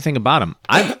don't know anything about him.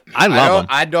 I love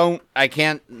him. I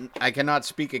cannot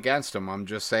speak against him. I'm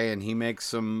just saying he makes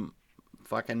some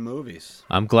fucking movies.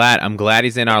 I'm glad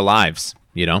he's in our lives,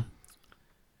 you know.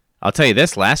 I'll tell you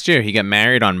this, last year he got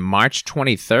married on March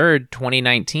 23rd,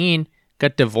 2019,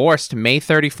 got divorced May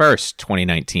 31st,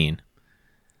 2019.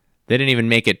 They didn't even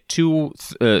make it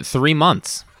 3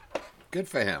 months. Good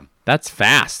for him. That's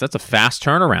fast. That's a fast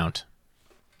turnaround.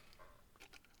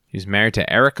 He's married to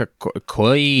Erica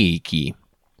Koike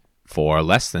for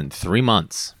less than 3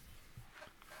 months.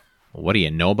 What do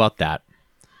you know about that?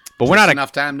 But we're not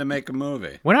enough time to make a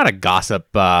movie. We're not a gossip.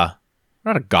 We're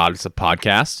not a gossip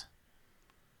podcast.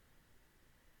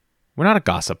 We're not a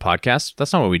gossip podcast.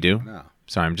 That's not what we do. No.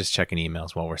 Sorry, I'm just checking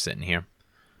emails while we're sitting here.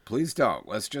 Please don't.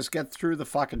 Let's just get through the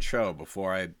fucking show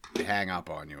before I hang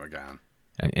up on you again.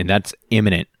 And that's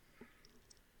imminent.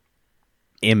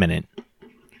 Imminent.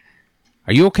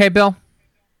 Are you okay, Bill?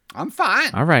 I'm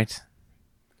fine. All right.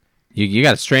 You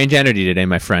got a strange energy today,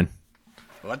 my friend.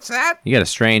 What's that? You got a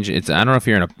strange... I don't know if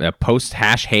you're in a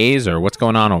post-hash haze or what's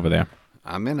going on over there.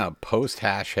 I'm in a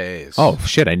post-hash haze. Oh,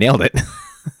 shit, I nailed it.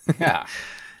 Yeah.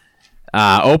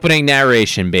 Opening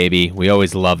narration, baby. We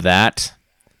always love that.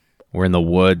 We're in the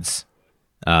woods.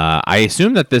 I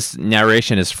assume that this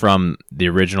narration is from the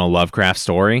original Lovecraft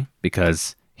story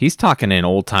because he's talking in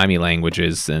old-timey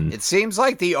languages. And It seems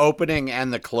like the opening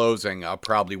and the closing are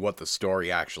probably what the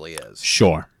story actually is.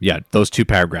 sure, yeah, those 2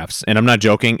 paragraphs. And I'm not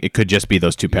joking. It could just be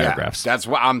those 2 paragraphs. Yeah, that's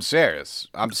what I'm serious.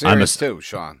 I'm serious too,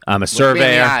 Sean. I'm a Look me in the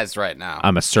surveyor. eyes right now.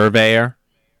 I'm a surveyor.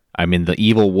 I'm in the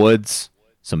evil woods.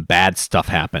 Some bad stuff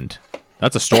happened.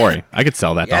 That's a story. I could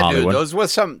sell that to yeah, Hollywood.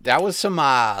 dude, that was some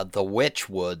the Witch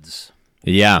Woods.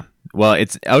 Yeah. Well,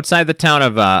 it's outside the town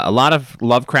of a lot of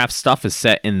Lovecraft stuff is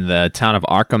set in the town of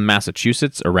Arkham,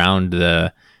 Massachusetts, around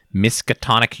the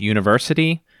Miskatonic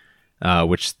University,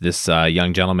 which this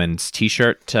young gentleman's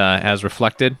T-shirt has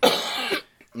reflected.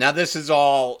 Now this is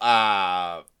all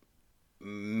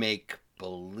make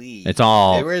believe. It's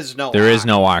all there is no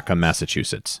Arkham,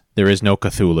 Massachusetts. There is no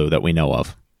Cthulhu that we know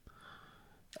of.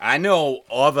 I know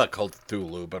of a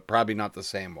Cthulhu, but probably not the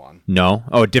same one. No?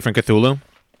 Oh, a different Cthulhu?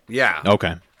 Yeah.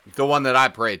 Okay. The one that I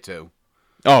pray to.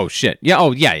 Oh shit! Yeah.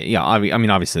 Oh yeah. I mean,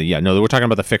 obviously, yeah. No, we're talking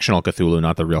about the fictional Cthulhu,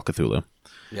 not the real Cthulhu.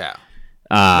 Yeah.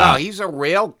 No, he's a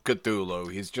real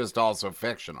Cthulhu. He's just also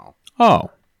fictional. Oh.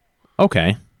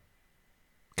 Okay.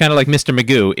 Kind of like Mr.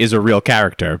 Magoo is a real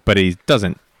character, but he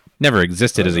never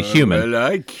existed as a human. Well,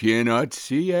 I cannot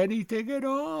see anything at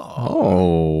all.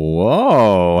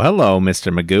 Oh, hello,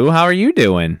 Mr. Magoo. How are you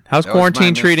doing? How's That was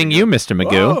quarantine my treating Mr. you, Mr.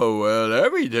 Magoo? Oh, well,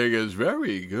 everything is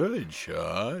very good,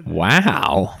 Sean.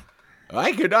 Wow.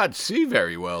 I cannot see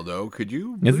very well, though. Could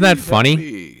you? Isn't that please help funny?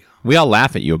 me? We all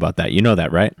laugh at you about that. You know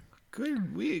that, right?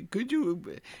 Could you?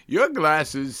 Your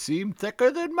glasses seem thicker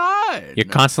than mine. You're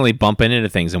constantly bumping into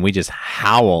things, and we just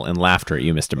howl in laughter at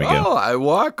you, Mr. Magoo. Oh, I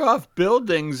walk off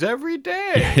buildings every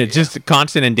day. It's just a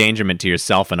constant endangerment to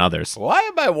yourself and others. Why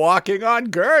am I walking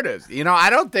on girders? You know, I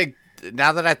don't think.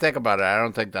 Now that I think about it, I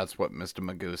don't think that's what Mr.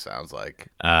 Magoo sounds like.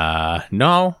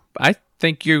 No, I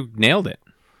think you nailed it.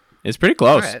 It's pretty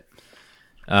close.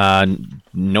 All right.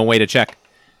 No way to check.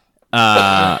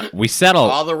 We settle.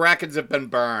 All the records have been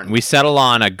burned. We settle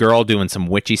on a girl doing some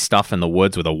witchy stuff in the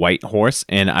woods with a white horse,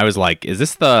 and I was like, "Is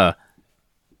this the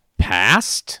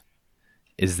past?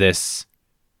 Is this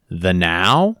the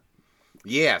now?"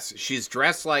 Yes, she's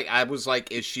dressed like. I was like,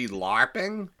 is she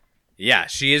LARPing? Yeah,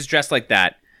 she is dressed like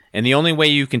that, and the only way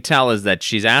you can tell is that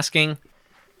she's asking,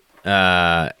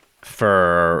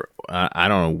 for I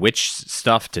don't know, witch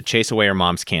stuff to chase away her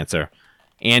mom's cancer.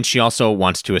 And she also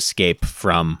wants to escape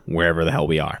from wherever the hell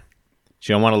we are.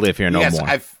 She don't want to live here no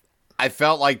more. I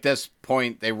felt like this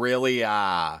point they really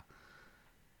tried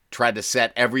to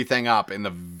set everything up in the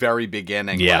very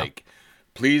beginning. Yeah. Like,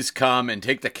 please come and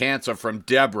take the cancer from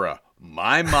Deborah,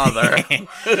 my mother.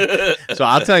 So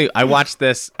I'll tell you,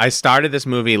 I started this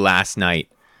movie last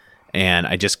night, and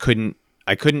I just couldn't.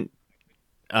 Didn't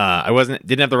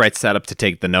have the right setup to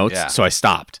take the notes, so I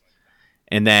stopped.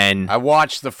 And then I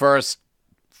watched the first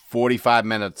 45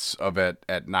 minutes of it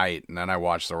at night, and then I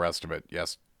watched the rest of it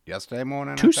yesterday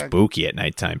morning. Too spooky at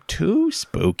nighttime. Too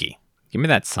spooky. Give me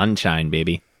that sunshine,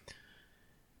 baby.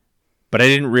 But I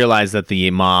didn't realize that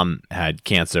the mom had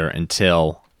cancer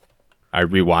until I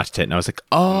rewatched it, and I was like,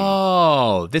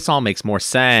 oh, this all makes more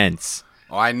sense.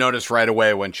 Oh, I noticed right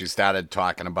away when she started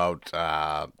talking about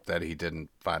that he didn't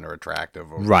find her attractive.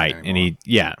 Right, and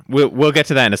we'll get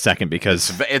to that in a second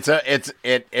because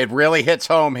it really hits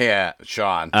home here,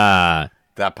 Sean.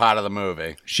 That part of the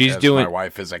movie. My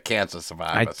wife is a cancer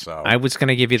survivor, so I was going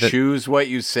to give you the choose what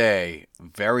you say.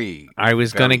 I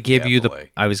was going to give you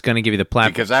the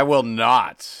platform because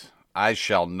I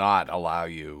shall not allow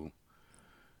you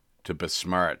to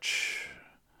besmirch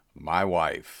my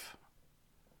wife.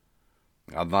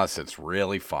 Unless it's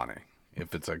really funny.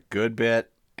 If it's a good bit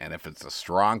and if it's a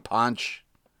strong punch.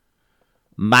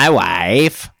 My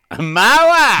wife.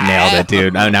 Nailed it,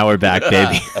 dude. Oh, now we're back,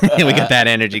 baby. We got that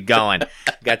energy going.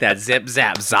 Got that zip,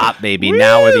 zap, zop, baby. Woo!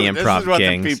 Now we're the improv This is what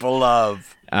kings. the people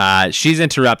love. She's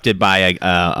interrupted by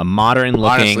a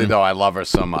modern-looking... Honestly, though, I love her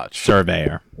so much.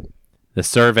 Surveyor. The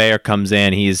surveyor comes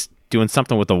in. He's doing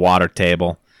something with the water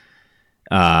table.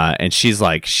 And she's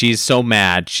so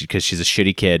mad because she's a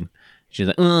shitty kid. She's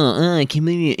like, I can't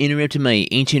believe you interrupted my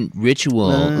ancient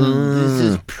ritual. This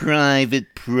is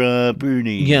private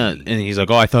property. Yeah, and he's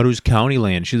like, I thought it was county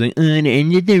land. She's like, the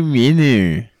end of the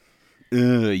river.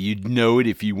 You'd know it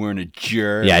if you weren't a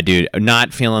jerk. Yeah, dude,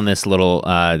 not feeling this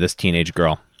this teenage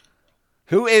girl.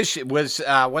 Who is she? What's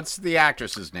the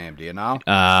actress's name? Do you know?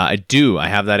 I do. I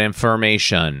have that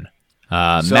information.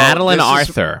 Madeline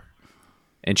Arthur.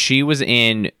 And she was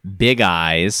in Big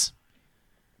Eyes.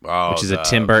 Which is a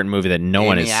Tim Burton movie that no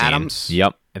one has seen. Amy Adams?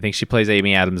 Yep. I think she plays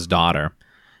Amy Adams' daughter.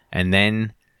 And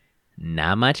then,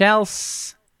 not much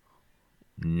else.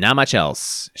 Not much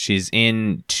else. She's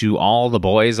in To All the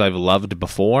Boys I've Loved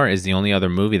Before is the only other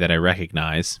movie that I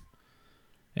recognize.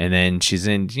 And then she's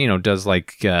in, does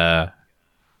like,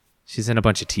 she's in a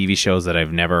bunch of TV shows that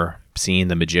I've never seen.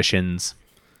 The Magicians,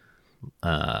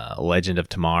 Legend of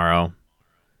Tomorrow.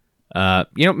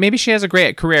 Maybe she has a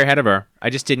great career ahead of her. I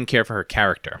just didn't care for her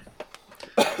character.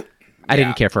 I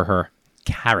didn't care for her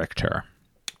character.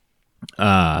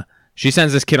 She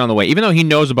sends this kid on the way, even though he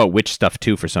knows about witch stuff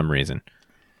too for some reason.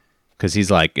 Because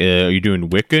he's like, are you doing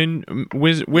witching,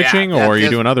 or are you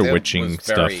doing other witching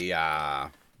stuff?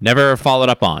 Never followed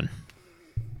up on.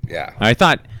 Yeah.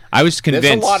 I was convinced.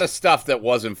 There's a lot of stuff that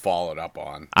wasn't followed up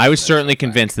on. I was certainly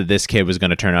convinced that this kid was going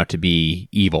to turn out to be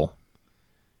evil.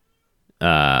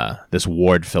 This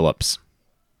Ward Phillips,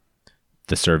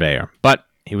 the surveyor. But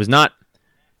he was not.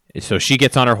 So she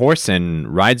gets on her horse and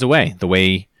rides away the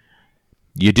way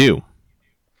you do.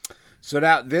 So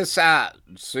now this,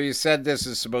 so you said this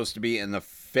is supposed to be in the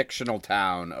fictional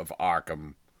town of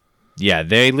Arkham. Yeah,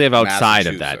 they live outside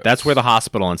of that. That's where the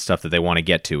hospital and stuff that they want to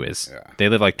get to is. Yeah. They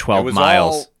live like 12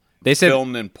 miles. All they said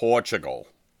filmed in Portugal.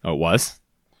 Oh, it was?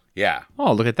 Yeah.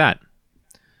 Oh, look at that.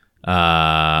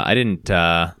 I didn't,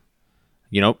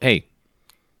 hey,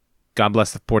 God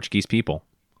bless the Portuguese people.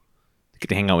 Get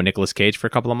to hang out with Nicolas Cage for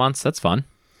a couple of months. That's fun.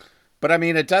 But I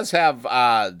mean, it does have,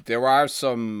 there are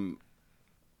some,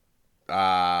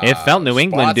 it felt New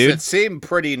England, dude. It seemed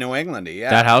pretty New Englandy, yeah.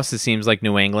 That house, it seems like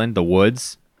New England. The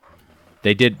woods.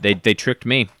 They tricked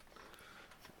me.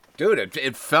 Dude,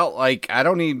 it felt like, I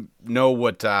don't even know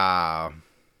what,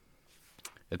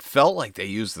 it felt like they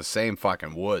used the same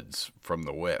fucking woods from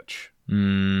The Witch.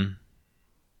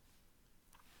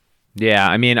 Yeah,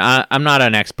 I mean, I'm not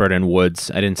an expert in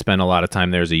woods. I didn't spend a lot of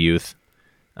time there as a youth.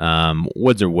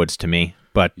 Woods are woods to me,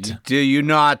 but... Do you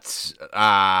not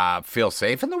feel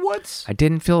safe in the woods? I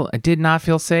did not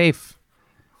feel safe.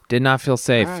 Did not feel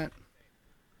safe. All right.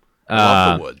 I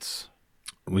love the woods.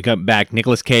 We got back.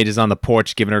 Nicolas Cage is on the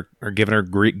porch giving her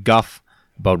guff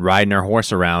about riding her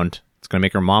horse around. It's going to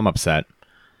make her mom upset.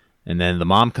 And then the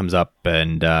mom comes up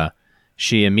and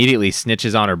she immediately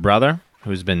snitches on her brother,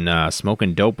 who's been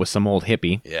smoking dope with some old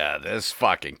hippie. Yeah, this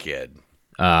fucking kid.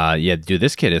 Yeah, dude,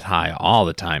 this kid is high all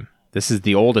the time. This is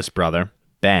the oldest brother,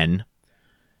 Ben.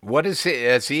 What is he?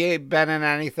 Has he been in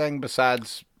anything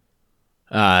besides?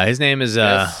 His name is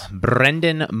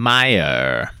Brendan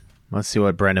Meyer. Let's see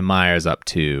what Brendan Meyer's up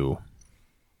to.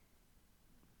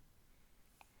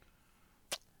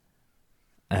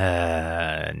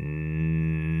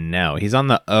 No, he's on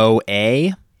the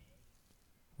OA,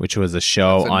 which was a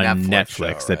show on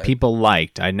Netflix that people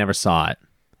liked. I never saw it,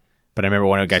 but I remember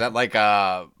when it got. Is that like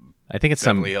I think it's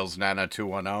Beverly Hills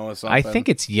 90210 or something? I think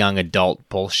it's young adult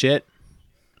bullshit.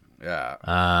 Yeah.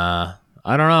 I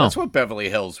don't know. That's what Beverly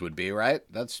Hills would be, right?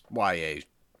 That's YA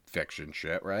fiction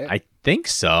shit, right? I think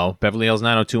so. Beverly Hills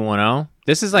 90210.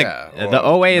 This is like the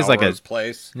OA is like a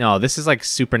place. No, this is like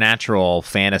supernatural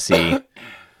fantasy.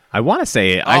 I want to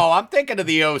say. I'm thinking of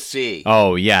the OC.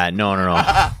 Oh yeah, no.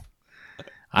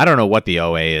 I don't know what the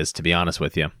OA is, to be honest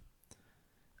with you.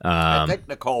 I think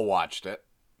Nicole watched it.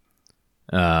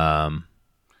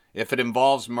 If it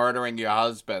involves murdering your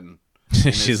husband,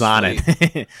 she's on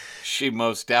it. She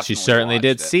most definitely. She certainly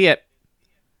did see it.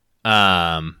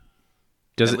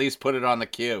 At least put it on the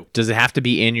queue. Does it have to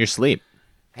be in your sleep?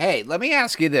 Hey, let me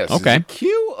ask you this. Okay. Is it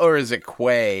Q or is it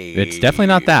Quay? It's definitely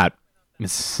not that.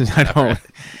 I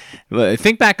don't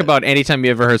think back about any time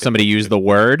you ever heard somebody use the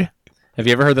word. Have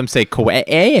you ever heard them say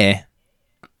Quay?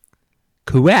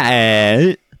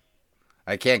 Quay.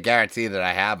 I can't guarantee that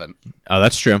I haven't. Oh,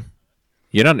 that's true.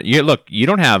 You don't have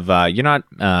you're not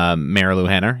Marilu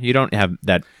Henner. You don't have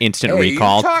that instant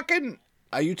recall.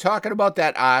 Are you talking about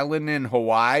that island in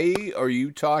Hawaii, or are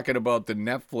you talking about the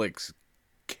Netflix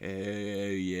Kauai?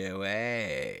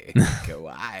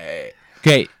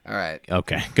 Okay. All right.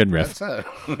 Okay. Good riff. Oh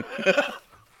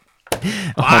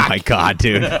my god,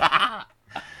 dude.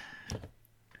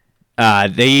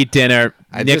 They eat dinner.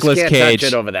 Nicolas Cage.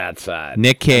 Touch it over that side.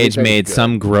 Nick Cage made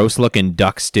some gross-looking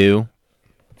duck stew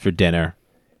for dinner,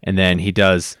 and then he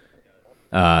does.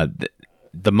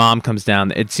 The mom comes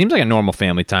down. It seems like a normal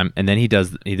family time, and then he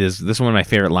does. This is one of my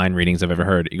favorite line readings I've ever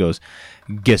heard. He goes,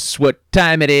 "Guess what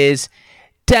time it is?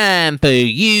 Time for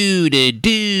you to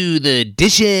do the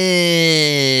dishes."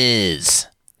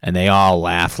 And they all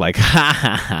laugh like, "Ha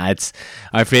ha ha! It's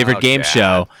our favorite game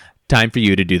show. Time for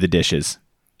you to do the dishes."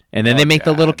 And then they make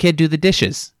the little kid do the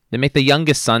dishes. They make the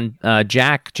youngest son,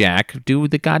 Jack, do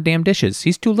the goddamn dishes.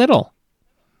 He's too little.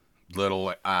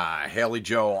 Little Haley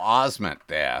Joel Osment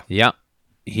there. Yeah.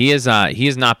 He has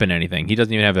not been anything. He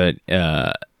doesn't even have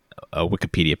a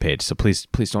Wikipedia page, so please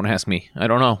don't ask me. I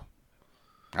don't know.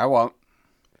 I won't.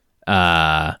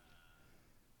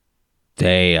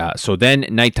 So then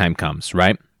nighttime comes,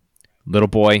 right? Little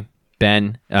boy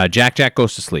Ben, Jack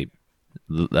goes to sleep.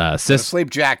 Sleep,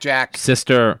 Jack.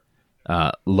 Sister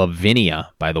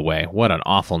Lavinia, by the way, what an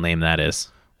awful name that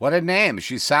is. What a name!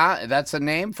 That's a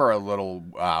name for a little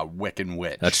Wiccan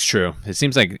witch. That's true.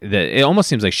 It almost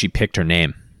seems like she picked her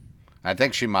name. I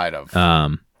think she might have.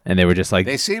 And they were just like,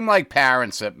 they seem like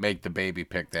parents that make the baby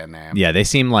pick their name. Yeah, they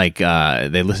seem like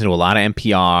they listen to a lot of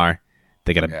NPR.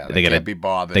 They can't be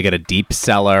bothered. They got a deep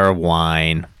cellar of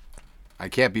wine. I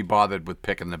can't be bothered with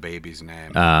picking the baby's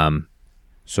name.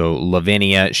 So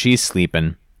Lavinia, she's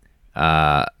sleeping.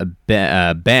 Ben,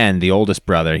 the oldest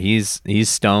brother, he's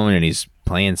stoned and he's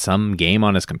playing some game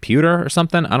on his computer or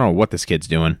something. I don't know what this kid's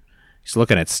doing. He's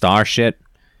looking at star shit.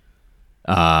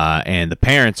 And the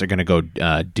parents are gonna go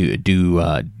do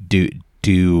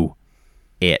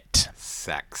it.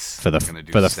 Sex for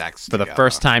the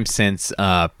first time since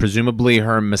presumably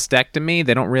her mastectomy.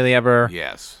 They don't really ever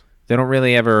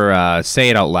say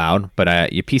it out loud,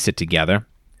 but you piece it together.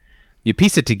 You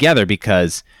piece it together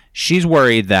because she's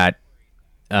worried that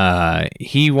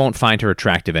he won't find her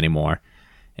attractive anymore,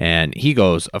 and he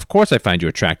goes, "Of course I find you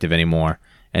attractive anymore."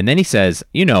 And then he says,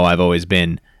 "You know, I've always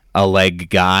been a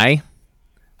leg guy."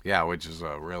 Yeah, which is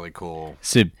a really cool.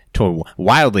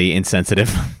 Wildly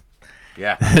insensitive.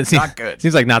 Yeah, not good.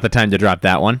 Seems like not the time to drop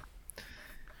that one.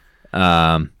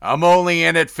 I'm only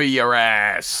in it for your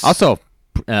ass. Also,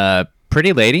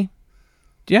 pretty lady.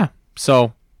 Yeah,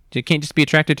 so you can't just be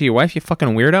attracted to your wife, you fucking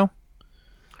weirdo.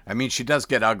 I mean, she does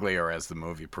get uglier as the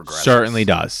movie progresses. Certainly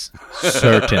does.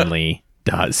 Certainly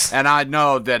does. And I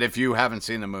know that if you haven't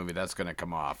seen the movie, that's going to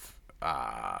come off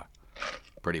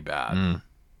pretty bad.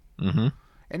 Mm-hmm.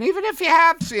 And even if you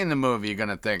have seen the movie, you're going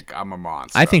to think I'm a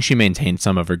monster. I think she maintained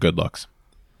some of her good looks.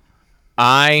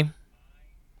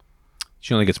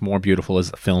 She only gets more beautiful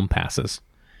as the film passes.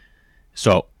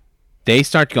 So they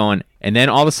start going, and then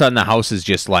all of a sudden the house is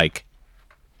just like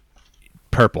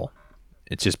purple.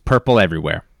 It's just purple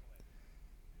everywhere.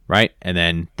 Right? And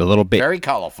then the little bit... Very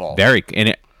colorful.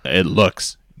 And it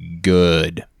looks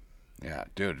good. Yeah,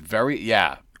 dude.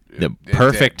 The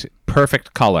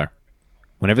perfect color.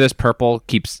 Whenever this purple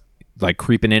keeps like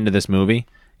creeping into this movie,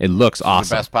 it looks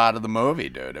awesome. The best part of the movie,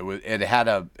 dude. It had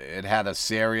a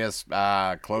serious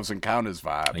Close Encounters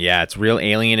vibe. Yeah, it's real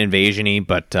alien invasion-y,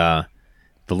 but the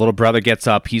little brother gets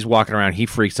up, he's walking around, he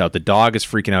freaks out. The dog is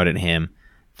freaking out at him.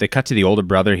 They cut to the older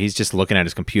brother, he's just looking at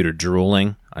his computer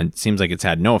drooling. It seems like it's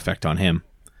had no effect on him.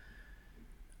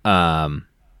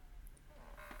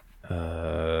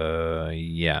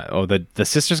 Yeah. Oh, the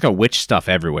sister's got witch stuff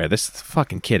everywhere. This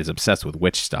fucking kid is obsessed with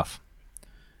witch stuff.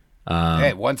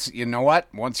 Hey, once you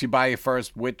buy your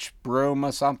first witch broom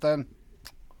or something,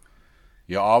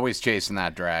 you're always chasing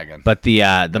that dragon. But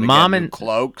the mom and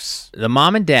cloaks, the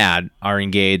mom and dad are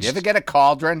engaged. You ever get a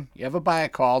cauldron? You ever buy a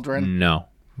cauldron? No,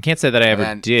 I can't say that I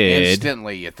ever did.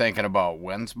 Instantly, you're thinking about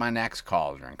when's my next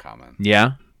cauldron coming.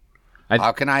 Yeah.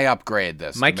 How can I upgrade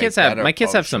this? My kids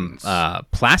have some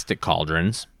plastic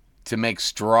cauldrons to make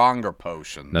stronger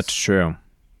potions. That's true.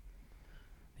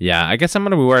 Yeah, I guess I'm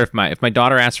gonna be worried if my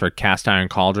daughter asks for a cast iron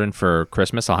cauldron for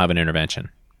Christmas, I'll have an intervention.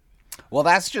 Well,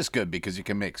 that's just good because you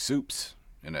can make soups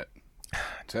in it.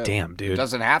 Too. Damn, dude. It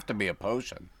doesn't have to be a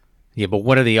potion. Yeah, but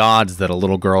what are the odds that a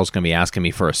little girl's gonna be asking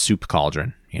me for a soup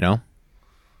cauldron? You know?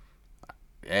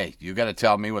 Hey, you got to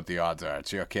tell me what the odds are.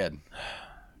 It's your kid.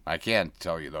 I can't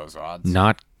tell you those odds.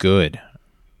 Not good.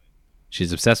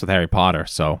 She's obsessed with Harry Potter,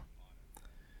 so.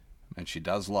 And she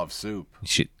does love soup.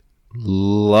 She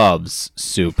loves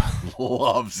soup.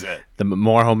 Loves it. The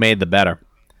more homemade, the better.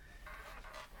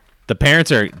 The parents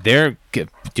they're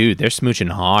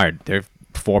smooching hard. They're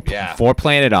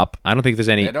foreplaying it up. I don't think there's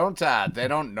any. They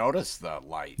don't notice the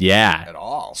light. Yeah. At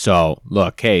all. So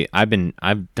look, hey, I've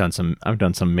done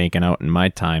some making out in my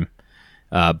time.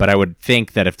 But I would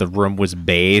think that if the room was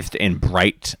bathed in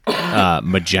bright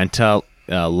magenta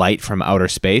light from outer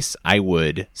space, I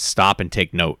would stop and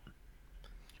take note.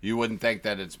 You wouldn't think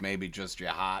that it's maybe just your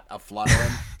heart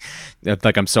a-fluttering?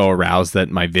 Like I'm so aroused that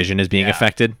my vision is being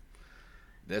affected?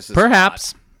 This is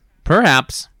perhaps.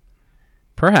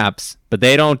 But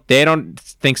they don't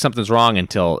think something's wrong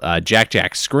until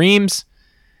Jack screams,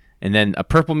 and then a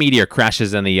purple meteor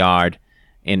crashes in the yard.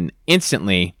 And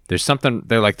instantly, there's something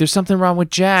wrong with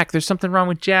Jack. There's something wrong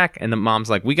with Jack. And the mom's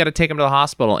like, we got to take him to the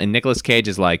hospital. And Nicolas Cage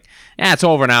is like, it's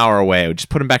over an hour away. We'll just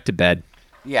put him back to bed.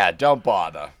 Yeah, don't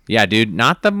bother. Yeah, dude,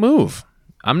 not the move.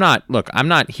 I'm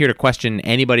not here to question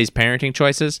anybody's parenting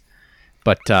choices.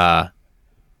 But I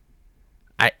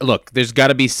Look, there's got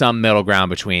to be some middle ground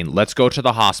between let's go to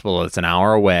the hospital, it's an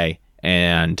hour away,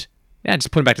 and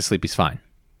just put him back to sleep, he's fine.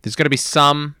 There's got to be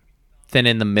something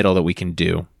in the middle that we can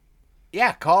do.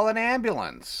 Yeah, call an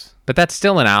ambulance. But that's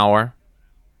still an hour.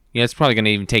 Yeah, it's probably going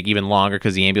to even take even longer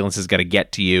because the ambulance has got to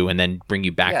get to you and then bring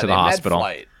you back to the hospital.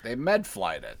 They med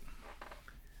flight it.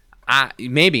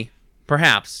 Maybe.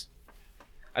 Perhaps.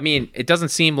 I mean, it doesn't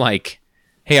seem like,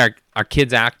 hey, our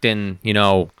kid's acting,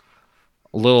 a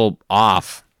little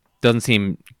off. Doesn't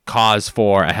seem cause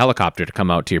for a helicopter to come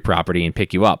out to your property and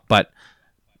pick you up. But,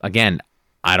 again,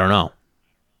 I don't know.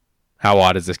 How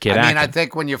odd is this kid acting? I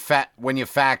think when you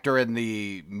factor in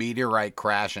the meteorite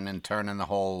crashing and turning the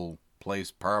whole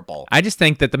place purple. I just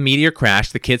think that the meteor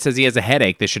crashed. The kid says he has a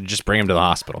headache. They should just bring him to the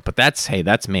hospital. But that's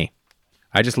me.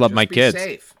 I just love my kids.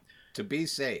 To be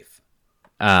safe.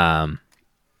 Yeah,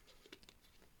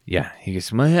 he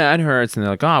goes, my head hurts, and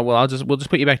they're like, oh, well, we'll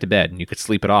just put you back to bed, and you could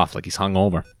sleep it off like he's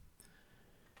hungover.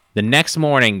 The next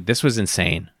morning, this was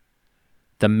insane.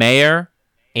 The mayor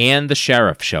and the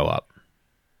sheriff show up.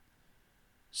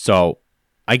 So,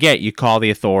 I get you call the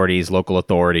authorities, local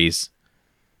authorities,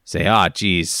 say,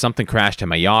 geez, something crashed in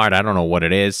my yard. I don't know what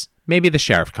it is. Maybe the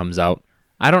sheriff comes out.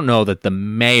 I don't know that the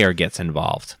mayor gets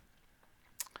involved.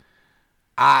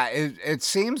 It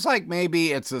seems like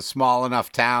maybe it's a small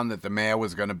enough town that the mayor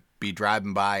was going to be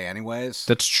driving by anyways.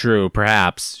 That's true,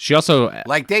 perhaps. She also...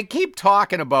 Like, they keep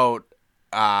talking about,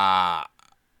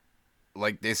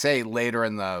 like they say later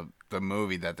in the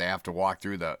movie that they have to walk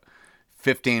through the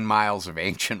 15 miles of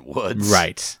ancient woods.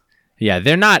 Right. Yeah,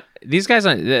 they're not... These guys...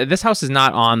 This house is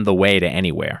not on the way to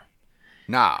anywhere.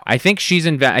 No. I think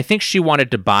I think she wanted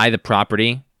to buy the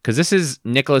property, because this is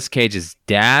Nicolas Cage's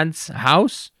dad's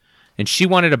house, and she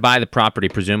wanted to buy the property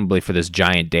presumably for this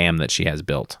giant dam that she has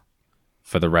built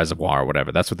for the reservoir or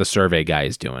whatever. That's what the survey guy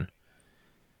is doing.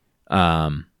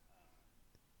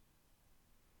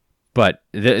 But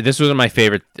this was one of my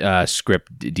favorite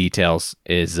script details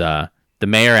is the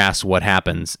mayor asks what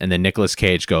happens, and then Nicolas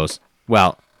Cage goes,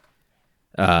 well,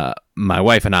 my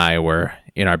wife and I were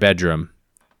in our bedroom,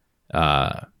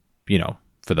 for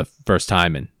the first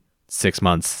time in 6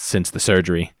 months since the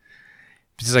surgery.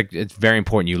 It's like, it's very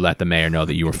important you let the mayor know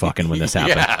that you were fucking when this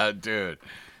happened. Yeah, dude.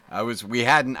 I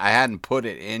hadn't put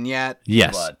it in yet.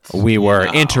 Yes, but, we were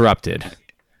interrupted.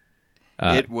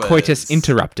 It was coitus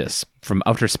interruptus from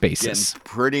outer spaces. Getting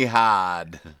pretty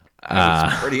hard. I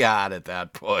was pretty hard at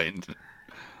that point.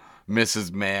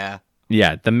 Mrs. Mayor.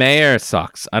 Yeah, the mayor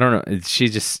sucks. I don't know.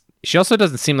 She also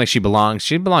doesn't seem like she belongs.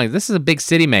 This is a big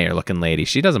city mayor looking lady.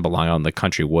 She doesn't belong out in the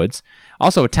country woods.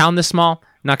 Also, a town this small,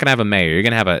 not going to have a mayor. You're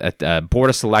going to have a board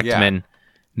of selectmen,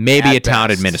 maybe At a town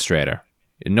best. administrator.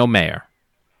 No mayor.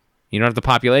 You don't have the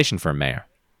population for a mayor.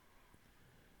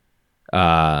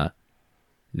 I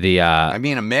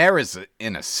mean, a mayor is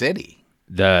in a city.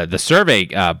 The survey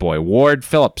boy, Ward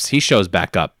Phillips, he shows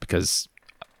back up because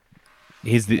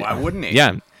he's the... Why wouldn't he?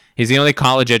 Yeah. He's the only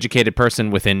college-educated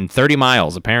person within 30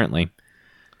 miles, apparently.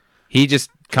 He just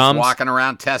comes... Walking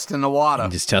around testing the water.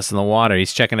 Just testing the water.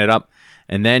 He's checking it up.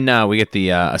 And then we get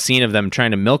a scene of them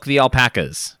trying to milk the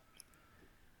alpacas.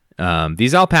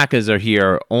 These alpacas are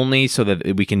here only so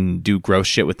that we can do gross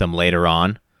shit with them later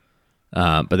on.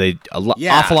 But they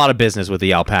awful lot of business with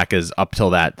the alpacas up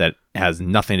till that has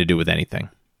nothing to do with anything.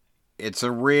 It's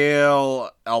a real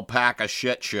alpaca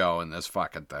shit show in this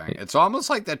fucking thing. It's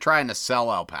almost like they're trying to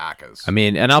sell alpacas. I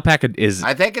mean, an alpaca is...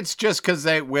 I think it's just because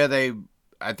I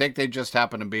think they just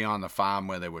happened to be on the farm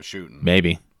where they were shooting.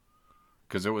 Maybe.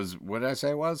 Because it was, what did I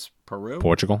say it was? Peru?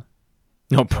 Portugal?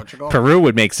 No, Portugal? Peru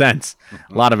would make sense.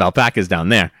 A lot of alpacas down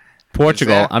there.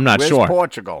 Portugal, I'm not Where's sure.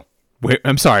 Portugal?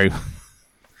 I'm sorry.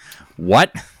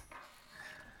 What?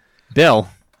 Bill,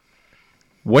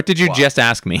 what did you just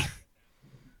ask me?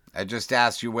 I just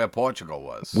asked you where Portugal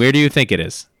was. Where do you think it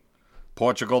is?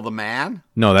 Portugal the man?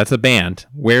 No, that's a band.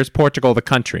 Where's Portugal the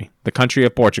country? The country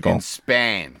of Portugal. In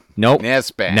Spain. Nope. Near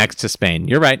Spain. Next to Spain.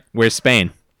 You're right. Where's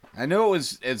Spain? I knew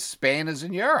it's Spain is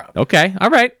in Europe. Okay. All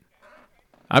right.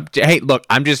 Hey, look,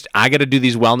 I got to do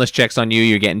these wellness checks on you.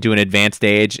 You're getting to an advanced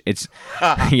age. It's,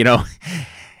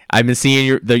 I've been seeing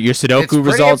your Sudoku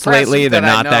results lately. They're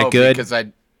not that good. Because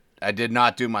I did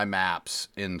not do my maps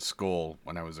in school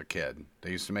when I was a kid.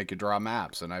 They used to make you draw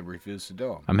maps, and I refused to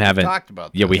do them. We talked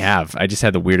about this. Yeah, we have. I just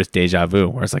had the weirdest deja vu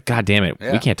where it's like, God damn it,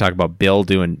 we can't talk about Bill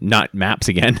doing not maps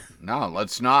again. No,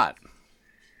 let's not.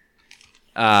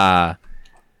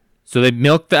 So they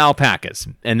milk the alpacas,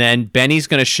 and then Benny's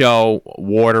going to show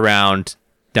Ward around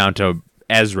down to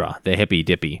Ezra, the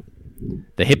hippie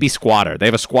squatter. They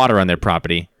have a squatter on their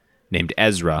property named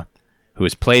Ezra, who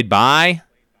is played by...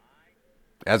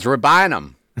 Ezra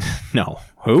Bynum. No.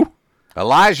 Who?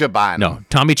 Elijah Bynum. No,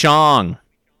 Tommy Chong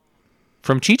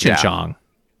from Cheech and Yeah. Chong.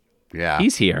 Yeah.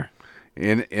 He's here.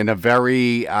 In a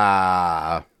very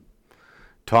Tommy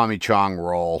Chong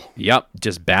role. Yep,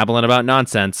 just babbling about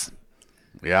nonsense.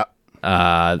 Yep.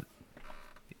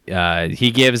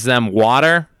 He gives them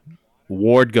water.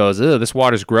 Ward goes, "Ugh, this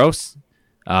water's gross."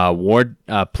 Ward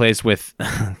plays with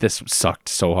this sucked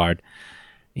so hard.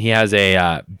 He has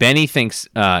a Benny hangs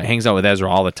out with Ezra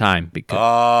all the time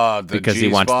because he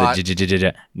wants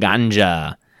the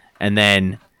ganja. And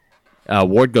then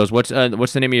Ward goes, "What's the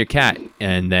name of your cat?"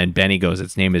 And then Benny goes,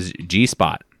 "Its name is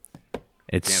G-Spot."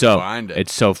 It's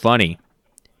It's so funny.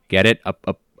 Get it? Up.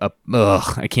 Ugh,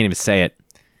 I can't even say it.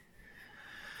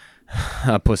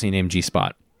 A pussy named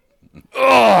G-Spot.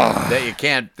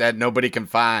 that nobody can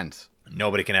find.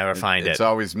 Nobody can ever find It's it.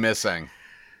 always missing.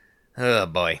 Oh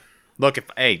boy! Look,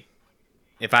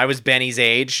 if I was Benny's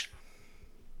age,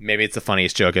 maybe it's the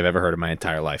funniest joke I've ever heard in my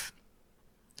entire life.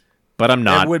 But I'm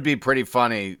not. It would be pretty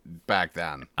funny back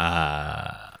then.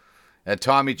 At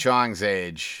Tommy Chong's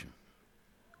age.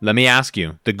 Let me ask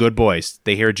you: the good boys,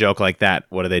 they hear a joke like that,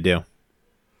 what do?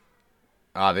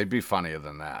 They'd be funnier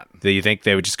than that. Do you think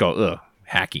they would just go, "Ugh,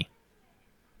 hacky"?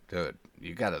 Dude,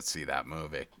 you got to see that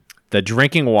movie. The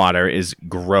drinking water is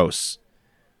gross.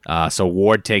 So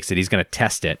Ward takes it. He's going to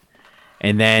test it.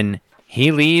 And then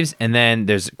he leaves, and then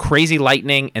there's crazy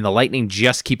lightning, and the lightning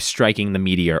just keeps striking the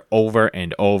meteor over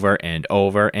and over and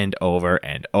over and over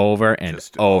and over and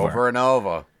Just over. over and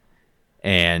over.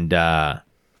 And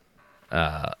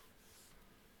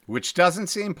Which doesn't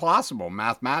seem possible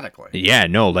mathematically. yeah,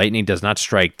 no, lightning does not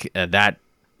strike that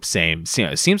same.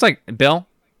 It seems like, Bill,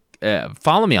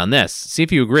 follow me on this. See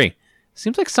if you agree.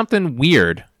 Seems like something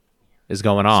weird is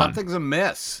going on. Something's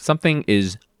amiss. Something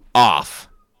is off.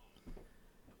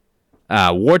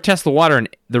 Ward tests the water, and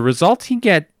the results he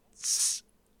gets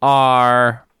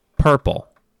are purple.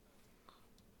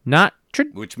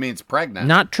 Which means pregnant.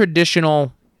 Not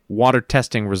traditional water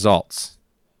testing results.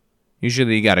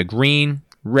 Usually you got a green,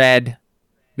 red,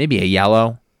 maybe a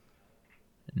yellow,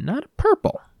 not a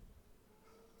purple.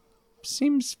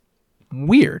 Seems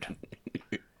weird.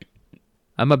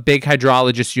 I'm a big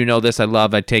hydrologist. You know this.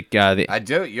 I take I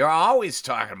do. You're always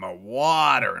talking about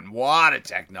water and water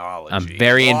technology. I'm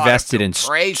very water invested in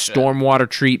filtration. stormwater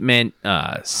treatment.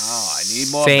 I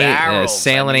need more barrels.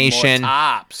 Salination. I need more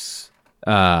tops.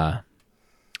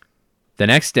 The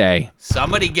next day.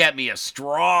 Somebody get me a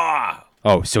straw.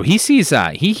 Oh, so he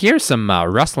hears some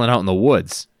rustling out in the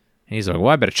woods. And he's like, well,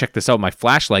 I better check this out with my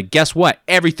flashlight. Guess what?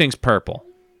 Everything's purple.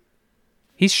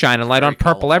 He's shining light on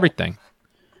purple colorful. everything.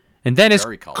 And then his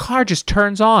Very colorful. car just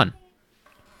turns on.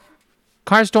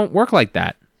 Cars don't work like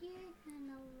that.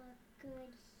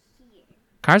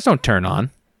 Cars don't turn on.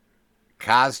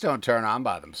 Cars don't turn on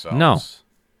by themselves. No.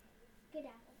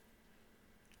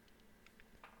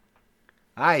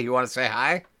 Hi, you want to say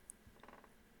hi?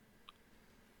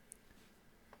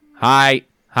 Hi,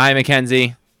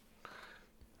 Mackenzie.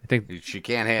 She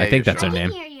can't hear you. I think that's her Sean.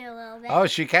 name. Hear you a little bit. Oh,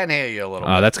 she can hear you a little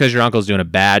Oh, bit. that's because your uncle's doing a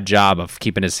bad job of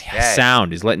keeping his Yeah.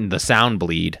 sound. He's letting the sound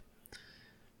bleed.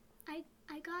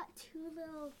 I got two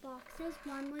little boxes.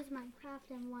 One was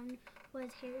Minecraft and one was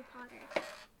Harry Potter.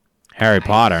 Harry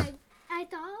Potter. I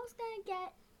thought I was gonna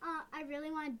get. I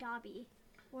really wanted Dobby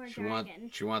or a She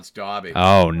dragon. wants Dobby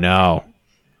Oh, no.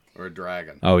 or a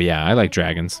dragon. Oh, yeah, I like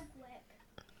dragons.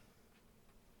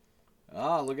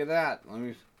 Oh, look at that. Let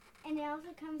me. And it also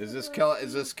comes. Is with this a kill? little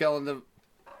Is this killing the?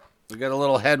 We got a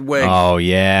little head wig. Oh,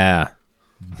 yeah.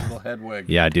 Little head wig.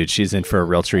 Yeah, dude, she's in for a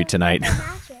real treat tonight.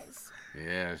 matches.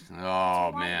 Yeah.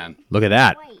 Oh man. Look at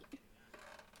that. White.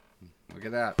 Look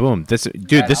at that. Boom. This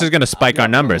is going to spike our I'll go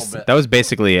a numbers. little bit. That was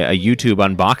basically a YouTube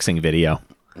unboxing video.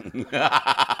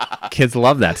 Kids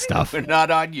love that stuff. We're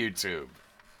not on YouTube.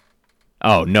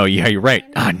 Oh, no, yeah, you're right.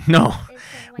 No. It's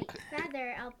a white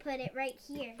feather. I'll put it right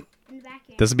here in the back.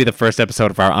 This will be the first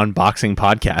episode of our unboxing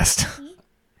podcast.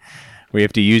 We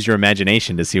have to use your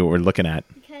imagination to see what we're looking at.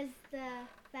 Because the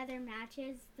feather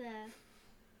matches the.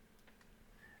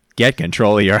 Get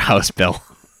control of your house, Bill.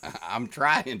 I'm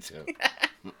trying to.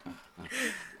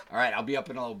 All right, I'll be up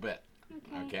in a little bit.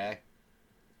 Okay.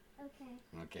 Okay.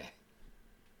 Okay.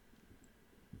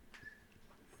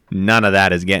 None of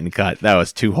that is getting cut. That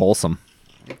was too wholesome.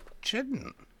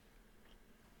 Shouldn't.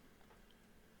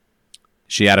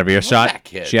 She out of earshot? that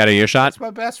kid. She out of earshot? That's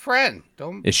my best friend.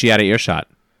 Don't. Is she out of earshot?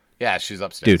 Yeah, she's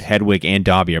upstairs. Dude, Hedwig and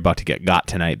Dobby are about to get got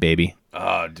tonight, baby.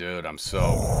 Oh, dude, I'm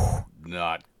so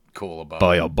not cool about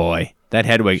Boy, it. oh boy. That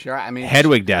Hedwig, Sure, I mean,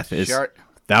 Hedwig death is, sure.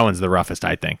 that one's the roughest,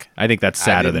 I think. I think that's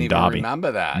sadder I than didn't even Dobby.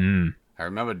 remember that. I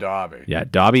remember Dobby. Yeah,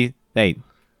 Dobby, hey,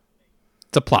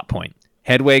 it's a plot point.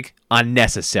 Hedwig,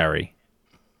 unnecessary.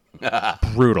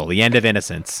 Brutal. The end of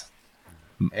Innocence.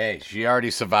 Hey, she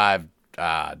already survived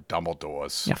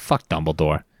Dumbledore's. Yeah, fuck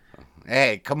Dumbledore.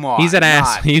 Hey, come on. He's an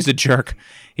ass. not- He's a jerk.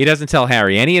 He doesn't tell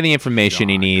Harry any of the information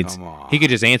he Sean, needs. come on. He could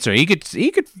just answer. He could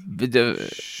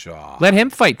Sean. let him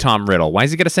fight Tom Riddle. Why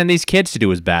is he going to send these kids to do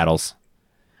his battles?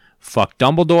 Fuck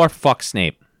Dumbledore. Fuck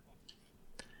Snape.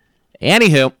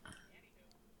 Anywho.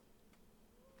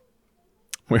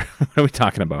 What are we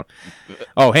talking about?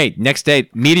 Oh, hey, next day,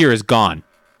 Meteor is gone.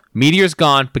 Meteor's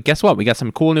gone, but guess what? We got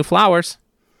some cool new flowers.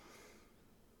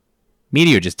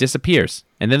 Meteor just disappears,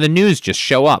 and then the news just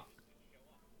show up.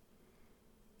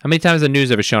 How many times has the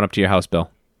news ever shown up to your house, Bill?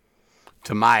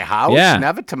 To my house? Yeah.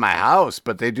 Never to my house,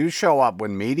 but they do show up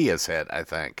when media's hit, I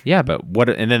think. Yeah, but what?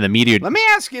 And then the meteor. Let me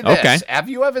ask you this. Okay. Have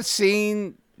you ever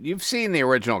seen... You've seen the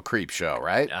original Creep Show,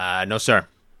 right? No, sir.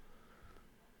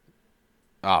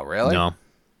 Oh, really? No.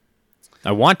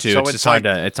 I want to. So it's it's just hard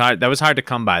like- to. It's hard. That was hard to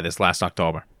come by this last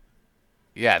October.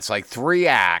 Yeah, it's like 3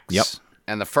 acts. Yep.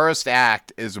 And the first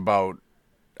act is about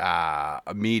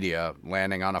a media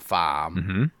landing on a farm.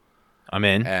 Mm-hmm. I'm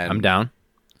in. And- I'm down.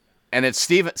 And it's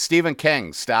Stephen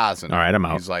King stars in it. All right, I'm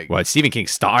out. He's like What? Stephen King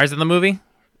stars in the movie?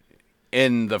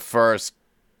 in the first...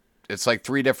 It's like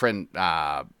 3 different,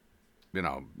 novellas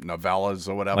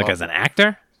or whatever. Like as an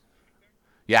actor?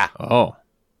 Yeah. Oh.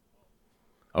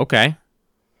 Okay.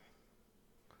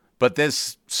 But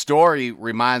this story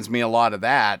reminds me a lot of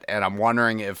that, and I'm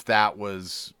wondering if that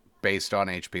was based on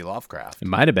H.P. Lovecraft. It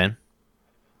might have been.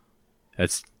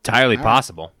 That's entirely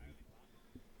possible.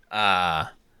 I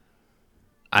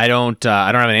don't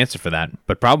have an answer for that,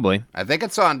 but probably. I think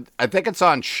it's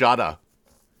on Shudder.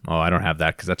 Oh, I don't have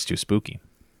that because that's too spooky.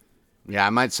 Yeah, I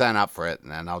might sign up for it,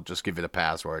 and then I'll just give you the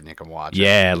password, and you can watch it.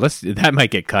 Yeah, that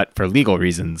might get cut for legal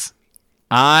reasons.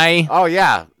 Oh, Oh,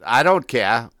 yeah. I don't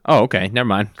care. okay, never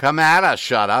mind. Come at us,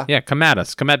 Shudder. Yeah, come at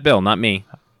us. Come at Bill, not me.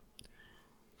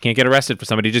 Can't get arrested for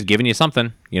somebody just giving you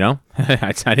something, you know?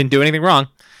 I didn't do anything wrong.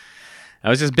 That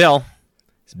was just Bill.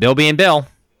 It's Bill being Bill.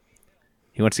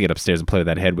 He wants to get upstairs and play with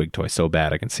that Hedwig toy so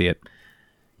bad. I can see it.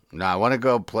 No, I want to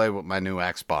go play with my new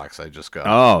Xbox I just got.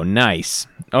 Oh, nice.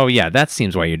 Oh, yeah, that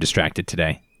seems why you're distracted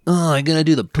today. Oh, I gotta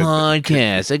do the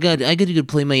podcast. I gotta go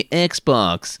play my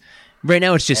Xbox. Right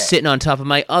now, it's just sitting on top of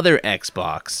my other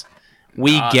Xbox.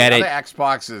 We get the it. other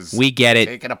Xbox is We get it.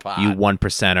 taken apart. You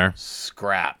 1%er.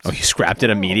 Scrapped. Oh, you scrapped it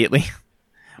immediately?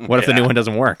 What if the new Yeah. one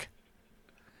doesn't work?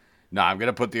 No, I'm going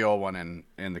to put the old one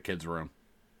in the kids' room.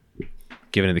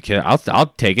 Give it to the kid. I'll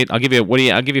take it. I'll give you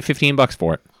I'll give you $15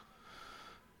 for it.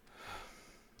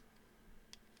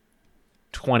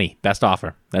 20 best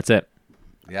offer. That's it.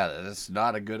 Yeah, that's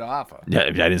not a good offer. Yeah,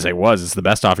 I didn't say it was. It's the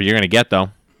best offer you're gonna get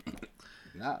though.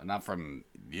 No, not from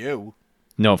you.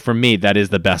 No, for me, that is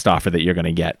the best offer that you're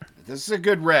gonna get. This is a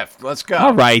good riff. Let's go.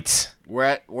 All right.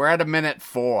 We're at a minute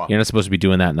 4. You're not supposed to be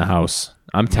doing that in the house.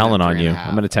 I'm telling on Minute you. 3.5.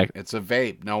 I'm gonna text. It's a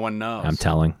vape. No one knows. I'm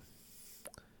telling.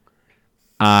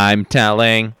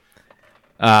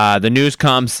 The news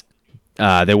comes.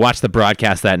 They watched the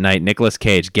broadcast that night. Nicolas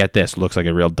Cage, get this, looks like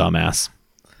a real dumbass.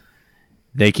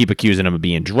 They keep accusing him of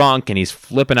being drunk, and he's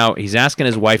flipping out. He's asking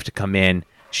his wife to come in.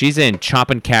 She's in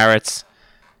chopping carrots.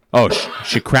 Oh,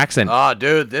 she cracks an Oh,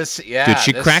 dude, she this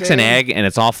cracks an scene- egg, and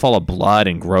it's all full of blood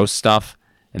and gross stuff.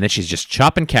 And then she's just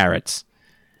chopping carrots.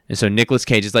 And so Nicolas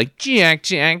Cage is like, Jack,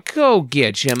 go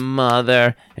get your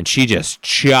mother. And she just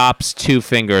chops 2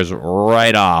 fingers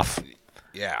right off.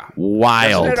 Yeah.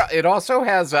 Wild. Doesn't it also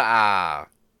has a...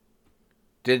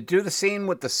 did it do the scene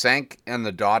with the sink and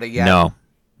the daughter yet? No,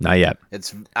 not yet.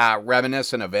 It's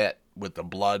reminiscent of it with the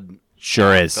blood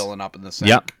Sure is. filling up in the sink.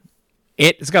 Yep.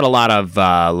 It's got a lot of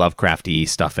Lovecrafty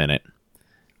stuff in it,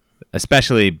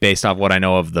 especially based off what I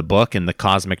know of the book and the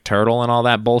cosmic turtle and all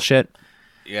that bullshit.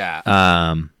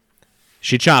 Yeah.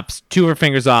 She chops 2 of her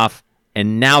fingers off,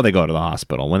 and now they go to the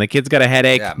hospital. When the kid's got a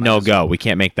headache, Yeah, might no as go. We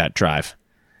can't make that drive.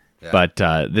 Yeah. But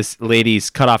this lady's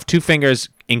cut off 2 fingers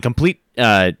in complete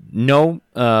no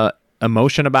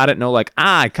emotion about it. No, like,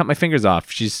 I cut my fingers off.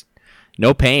 She's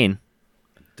no pain.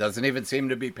 Doesn't even seem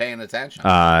to be paying attention.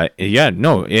 Yeah,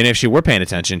 no. And if she were paying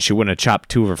attention, she wouldn't have chopped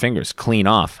 2 of her fingers clean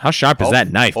off. How sharp is Oh,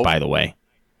 that knife, oh. by the way?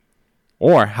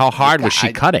 Or how hard was she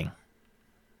I- cutting?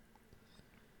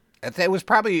 It was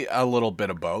probably a little bit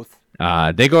of both.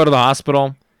 They go to the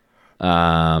hospital.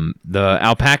 The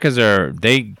alpacas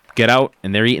they get out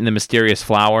and they're eating the mysterious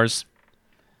flowers.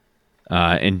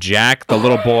 And Jack, the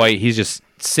little boy, he's just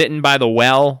sitting by the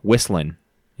well whistling.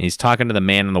 He's talking to the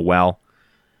man in the well.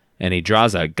 And he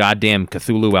draws a goddamn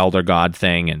Cthulhu elder god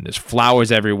thing. And there's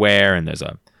flowers everywhere. And there's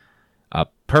a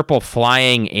purple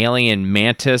flying alien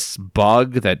mantis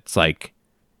bug that's like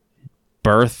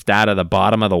birthed out of the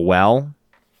bottom of the well.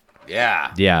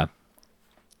 Yeah. Yeah.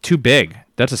 Too big.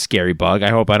 That's a scary bug. I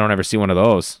hope I don't ever see one of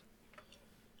those.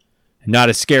 Not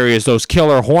as scary as those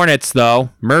killer hornets,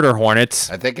 though. Murder hornets.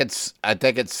 I think it's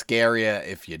scarier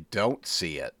if you don't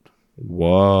see it.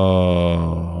 Whoa.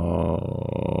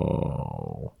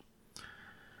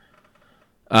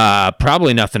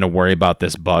 Probably nothing to worry about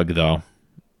this bug, though.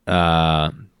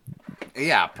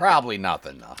 Yeah, probably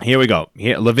nothing. No. Here we go.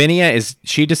 Here, Lavinia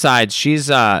she decides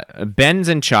Ben's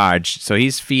in charge, so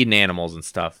he's feeding animals and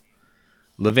stuff.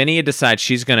 Lavinia decides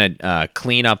she's going to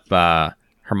clean up her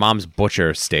mom's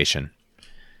butcher station.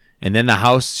 And then the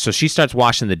house, so she starts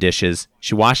washing the dishes.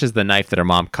 She washes the knife that her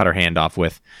mom cut her hand off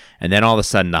with. And then all of a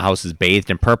sudden, the house is bathed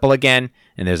in purple again.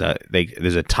 And there's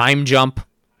a time jump.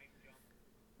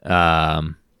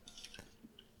 And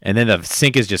then the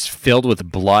sink is just filled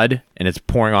with blood, and it's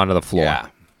pouring onto the floor. Yeah.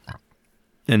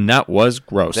 And that was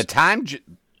gross. The time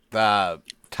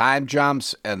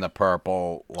jumps and the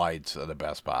purple lights are the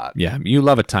best part. Yeah, you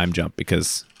love a time jump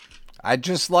because... I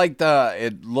just like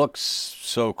it looks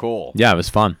so cool. Yeah, it was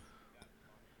fun.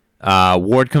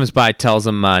 Ward comes by, tells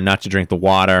him not to drink the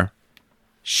water.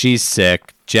 She's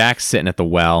sick. Jack's sitting at the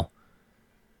well.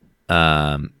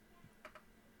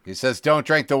 He says, don't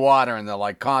drink the water. And they're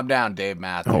like, calm down, Dave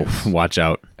Matthews. Oh, watch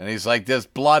out. And he's like, there's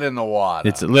blood in the water.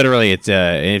 It's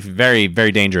very,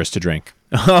 very dangerous to drink.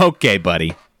 Okay,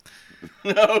 buddy.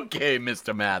 Okay,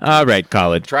 Mr. Matthews. All right,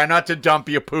 college. Try not to dump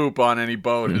your poop on any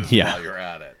boat Yeah. while you're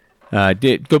at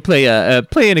it. Go play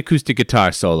an acoustic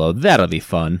guitar solo. That'll be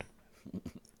fun.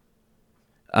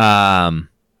 Mom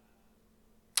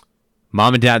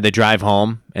and Dad, they drive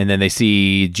home, and then they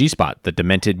see G-Spot, the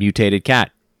demented, mutated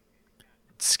cat.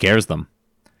 It scares them.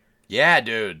 Yeah,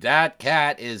 dude, that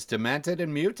cat is demented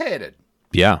and mutated.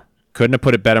 Yeah, couldn't have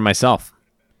put it better myself.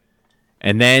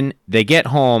 And then they get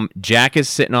home. Jack is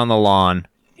sitting on the lawn.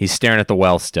 He's staring at the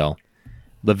well still.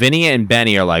 Lavinia and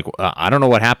Benny are like, I don't know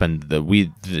what happened.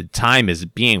 The time is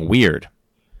being weird.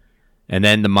 And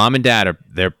then the mom and dad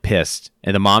they're pissed.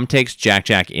 And the mom takes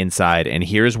Jack inside. And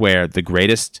here's where the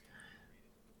greatest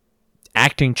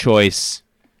acting choice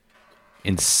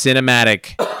in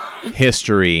cinematic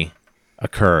history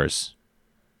occurs.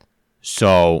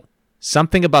 So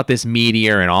something about this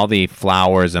meteor and all the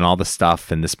flowers and all the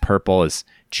stuff and this purple is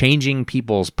changing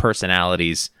people's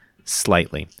personalities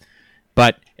slightly.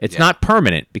 But it's not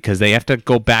permanent because they have to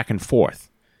go back and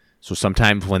forth. So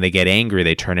sometimes when they get angry,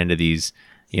 they turn into these,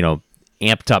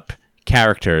 amped up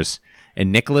characters.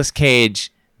 And Nicolas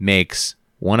Cage makes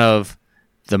one of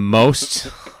the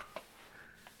most...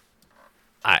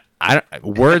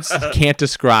 words can't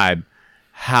describe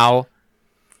how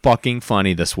fucking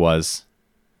funny this was.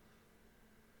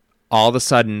 All of a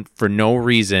sudden, for no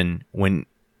reason, when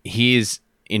he's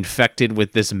infected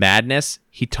with this madness,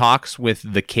 he talks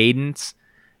with the cadence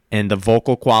and the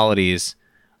vocal qualities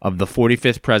of the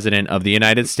 45th president of the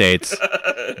United States,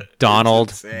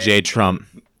 Donald J. Trump.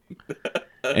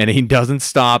 And he doesn't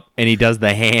stop, and he does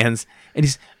the hands, and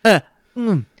he's,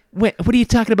 what are you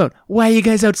talking about? Why are you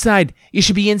guys outside? You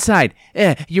should be inside.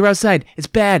 You're outside. It's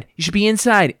bad. You should be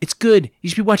inside. It's good. You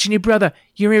should be watching your brother.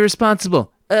 You're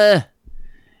irresponsible.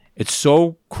 It's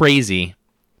so crazy,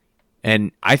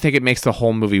 and I think it makes the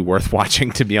whole movie worth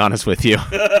watching, to be honest with you.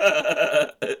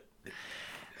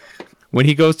 When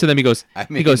he goes to them, he goes,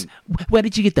 why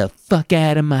did you get the fuck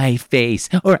out of my face?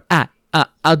 Or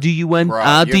I'll do you one. Bro,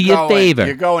 I'll do you a favor.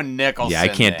 You're going Nicholson. Yeah,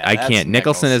 I can't.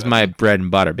 Nicholson is my bread and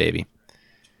butter, baby.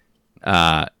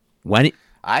 I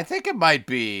think it might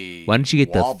be. Why don't you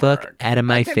get Wahlberg. the fuck out of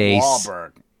my face?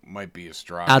 Wahlberg might be a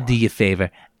strong. I'll do you a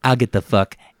favor. I'll get the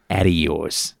fuck out of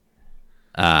yours.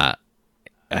 Do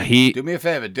me a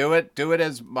favor. Do it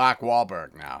as Mark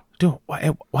Wahlberg now. Dude,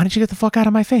 why don't you get the fuck out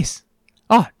of my face?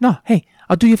 Oh, no. Hey,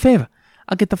 I'll do you a favor.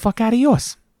 I'll get the fuck out of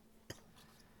yours.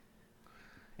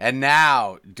 And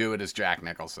now do it as Jack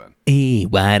Nicholson. Hey,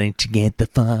 why don't you get the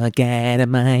fuck out of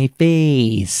my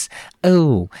face?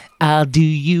 Oh, I'll do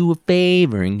you a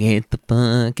favor and get the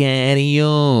fuck out of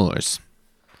yours.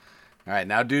 All right,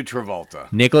 now do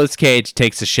Travolta. Nicolas Cage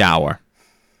takes a shower.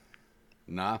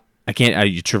 Nah. I can't.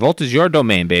 Travolta's your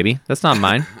domain, baby. That's not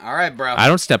mine. All right, bro. I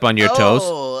don't step on your toes.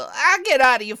 Oh, I get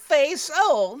out of your face.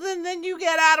 Oh, then you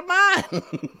get out of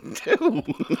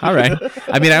mine. All right.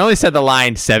 I mean, I only said the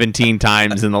line 17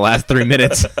 times in the last 3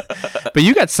 minutes, but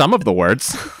you got some of the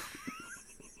words.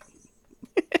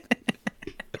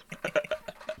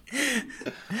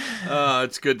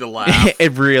 It's good to laugh.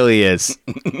 It really is.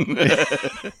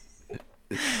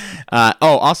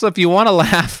 Also, if you want to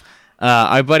laugh,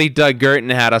 our buddy Doug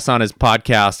Gerton had us on his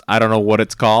podcast. I don't know what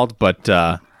it's called, but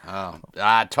top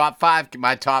five.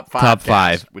 My top five. Top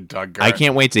five with Doug Gerton. I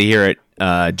can't wait to hear it.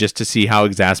 just to see how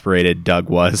exasperated Doug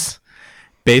was.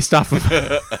 Based off of...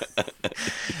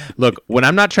 Look, when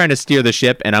I'm not trying to steer the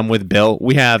ship and I'm with Bill,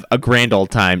 we have a grand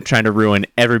old time trying to ruin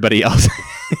everybody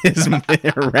else's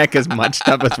wreck as much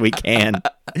stuff as we can.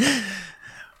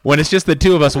 When it's just the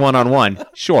two of us one-on-one,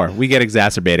 sure, we get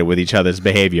exacerbated with each other's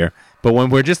behavior. But when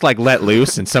we're just like let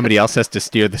loose and somebody else has to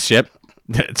steer the ship,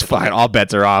 it's fine. All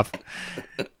bets are off.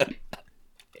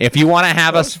 If you want to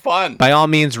have us, fun. By all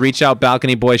means, reach out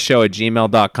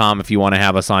balconyboyshow@gmail.com if you want to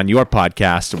have us on your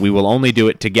podcast. We will only do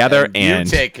it together, and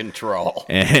you take control.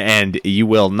 And you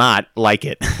will not like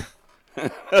it.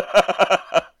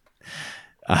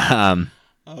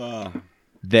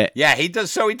 Yeah, he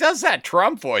does. So he does that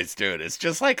Trump voice, dude. It's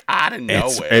just like out of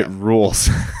nowhere. It rules.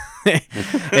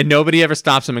 And nobody ever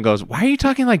stops him and goes, "Why are you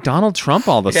talking like Donald Trump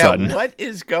all of a sudden?" What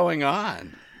is going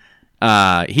on?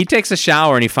 He takes a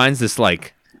shower and he finds this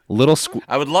like little.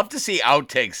 I would love to see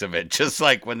outtakes of it, just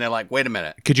like when they're like, "Wait a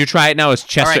minute." Could you try it now as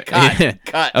Chester? All right,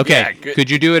 cut. Okay. Yeah,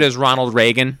 could you do it as Ronald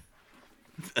Reagan?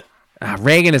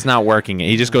 Reagan is not working.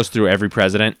 He just goes through every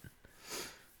president.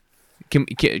 Can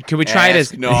we try it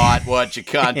as not what your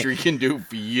country can do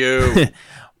for you?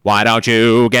 Why don't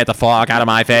you get the fuck out of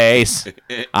my face?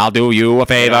 I'll do you a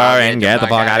favor and get the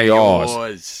fuck out of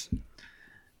yours.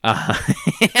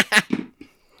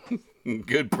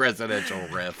 Good presidential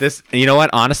riff. This, you know what?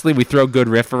 Honestly, we throw good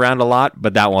riff around a lot,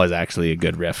 but that was actually a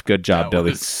good riff. Good job, that Billy.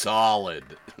 Was solid.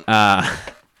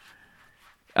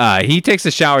 He takes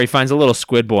a shower. He finds a little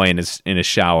squid boy in his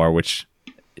shower, which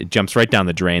it jumps right down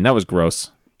the drain. That was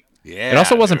gross. Yeah. It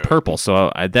also wasn't purple,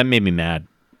 so that made me mad.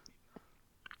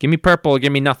 Give me purple,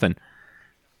 give me nothing.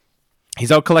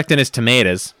 He's out collecting his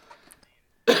tomatoes.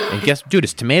 And guess, dude,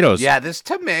 his tomatoes. Yeah, his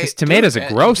tomatoes are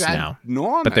gross now.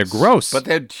 Enormous, but they're gross. But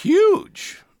they're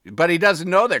huge. But he doesn't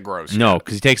know they're gross. No,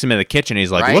 because he takes them in the kitchen. And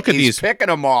he's like, right? look at he's these. Picking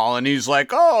them all, and he's like,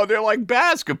 oh, they're like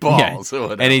basketballs. Yeah. Or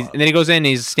whatever. And then he goes in, and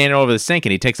he's standing over the sink,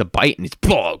 and he takes a bite, and he's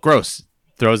gross.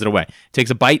 Throws it away.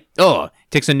 Takes a bite.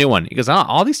 Takes a new one. He goes,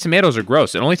 all these tomatoes are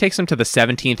gross. It only takes him to the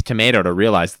 17th tomato to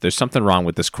realize that there's something wrong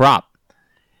with this crop.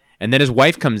 And then his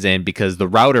wife comes in because the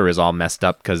router is all messed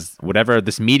up because whatever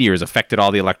this meteor has affected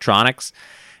all the electronics.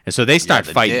 And so they start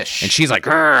fighting. Dish. And she's like,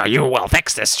 you will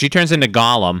fix this. She turns into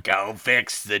Gollum. Go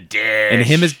fix the dish. And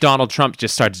him as Donald Trump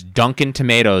just starts dunking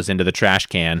tomatoes into the trash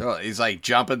can. Oh, he's like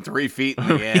jumping 3 feet in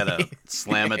the air to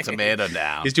slam a tomato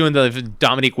down. He's doing the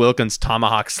Dominique Wilkins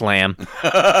tomahawk slam.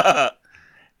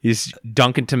 He's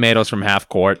dunking tomatoes from half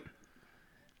court.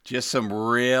 Just some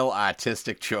real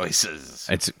artistic choices.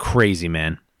 It's crazy,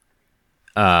 man.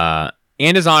 And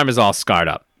his arm is all scarred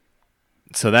up.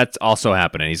 So that's also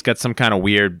happening. He's got some kind of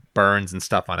weird burns and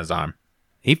stuff on his arm.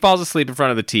 He falls asleep in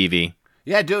front of the TV.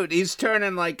 Yeah, dude, he's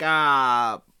turning like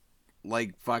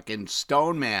fucking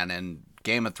Stone Man in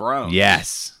Game of Thrones.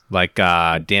 Yes. Like,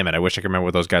 damn it, I wish I could remember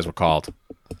what those guys were called.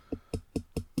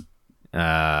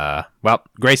 Well,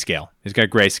 grayscale. He's got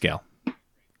grayscale.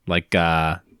 Like,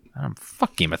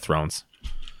 fuck Game of Thrones.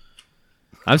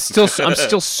 I'm still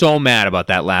so mad about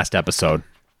that last episode.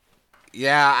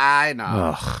 Yeah, I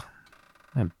know. Ugh.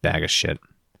 That bag of shit.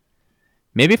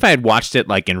 Maybe if I had watched it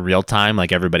like in real time,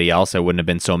 like everybody else, I wouldn't have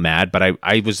been so mad. But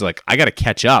I was like, I gotta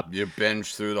catch up. You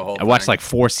binged through the whole I watched thing. like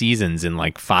 4 seasons in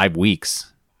like 5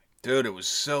 weeks. Dude, it was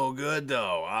so good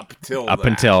though. Up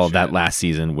until that last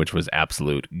season, which was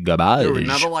absolute garbage.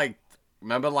 Dude,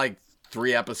 remember like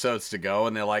 3 episodes to go,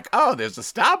 and they're like, "Oh, there's a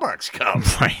Starbucks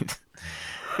cup." Right.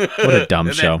 What a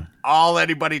dumb show. All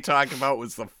anybody talked about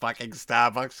was the fucking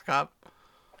Starbucks cup.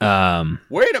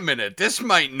 Wait a minute, this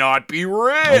might not be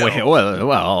real.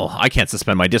 Well, I can't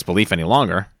suspend my disbelief any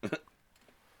longer.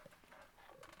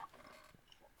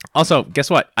 Also, guess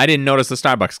what? I didn't notice the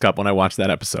Starbucks cup when I watched that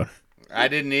episode. I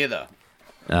didn't either.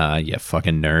 Yeah,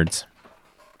 fucking nerds.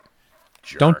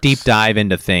 Jerks. Don't deep dive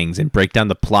into things and break down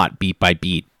the plot beat by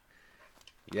beat.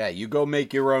 Yeah, you go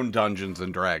make your own Dungeons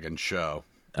and Dragons show.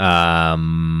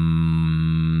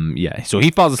 Yeah, so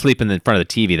he falls asleep in the front of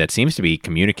the TV that seems to be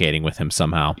communicating with him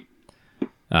somehow.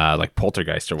 Like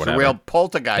Poltergeist or whatever. It's a real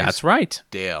poltergeist. That's right.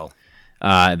 Deal.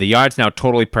 The yard's now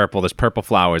totally purple. There's purple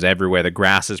flowers everywhere. The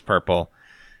grass is purple.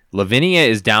 Lavinia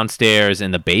is downstairs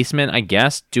in the basement, I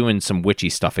guess, doing some witchy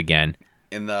stuff again.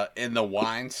 In the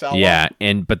wine cellar? Yeah,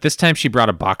 but this time she brought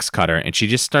a box cutter, and she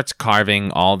just starts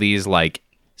carving all these, like,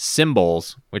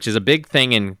 symbols, which is a big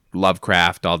thing in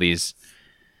Lovecraft, all these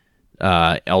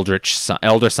elder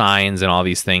signs and all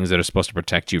these things that are supposed to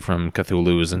protect you from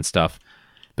Cthulhu's and stuff.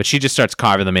 But she just starts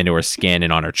carving them into her skin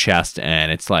and on her chest,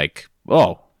 and it's like,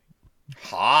 oh.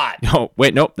 Hot. Oh,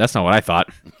 wait, nope, that's not what I thought.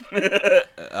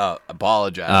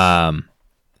 Apologize.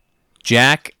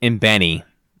 Jack and Benny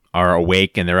are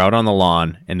awake and they're out on the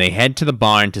lawn, and they head to the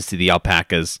barn to see the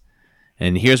alpacas.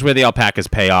 And here's where the alpacas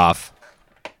pay off.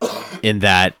 In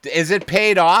that, Is it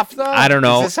paid off though? I don't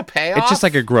know. Is this a payoff? It's just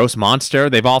like a gross monster.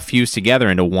 They've all fused together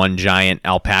into one giant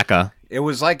alpaca. It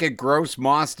was like a gross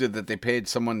monster that they paid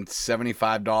someone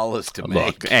 $75 to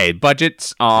make. Look, hey,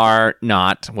 budgets are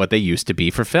not what they used to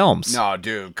be for films. No,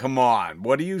 dude, come on.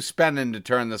 What are you spending to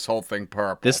turn this whole thing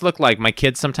purple? This looked like my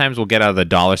kids sometimes will get out of the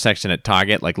dollar section at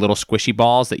Target, like little squishy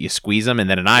balls that you squeeze them and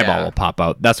then an eyeball Yeah. will pop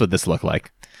out. That's what this looked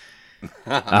like.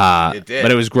 It did.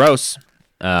 But it was gross.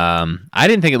 I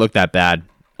didn't think it looked that bad.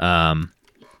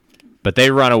 But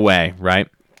they run away, right?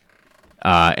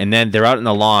 And then they're out in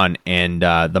the lawn, and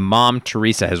the mom,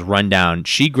 Teresa, has run down.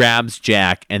 She grabs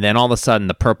Jack, and then all of a sudden,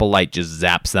 the purple light just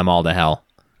zaps them all to hell.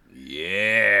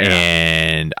 Yeah.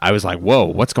 And I was like, whoa,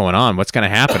 what's going on? What's going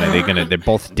to happen? Are they going to, they're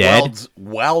both dead?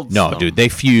 Welds No, them. dude, they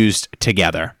fused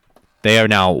together. They are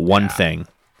now one thing.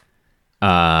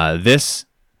 This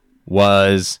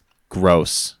was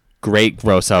gross. Great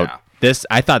gross out. Yeah. This,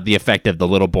 I thought the effect of the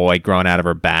little boy growing out of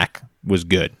her back was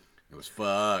good. It was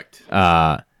fucked.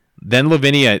 Then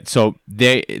Lavinia, so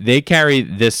they carry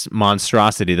this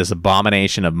monstrosity, this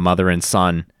abomination of mother and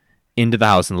son into the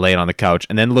house and lay it on the couch.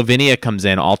 And then Lavinia comes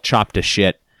in all chopped to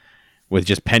shit with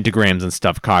just pentagrams and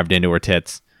stuff carved into her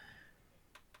tits.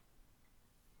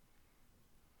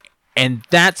 And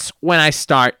that's when I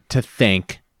start to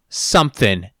think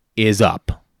something is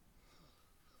up.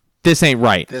 This ain't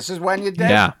right. This is when you did?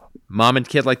 Yeah. Mom and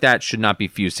kid like that should not be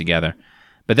fused together.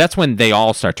 But that's when they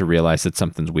all start to realize that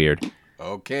something's weird.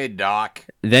 Okay, Doc.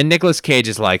 Then Nicolas Cage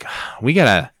is like,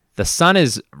 the sun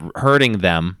is hurting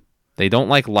them. They don't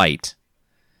like light,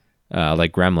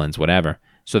 like gremlins, whatever.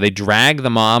 So they drag the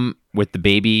mom with the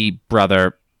baby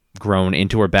brother grown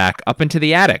into her back up into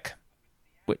the attic,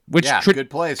 which Yeah, good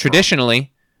place for 'em.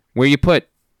 traditionally where you put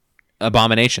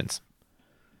abominations.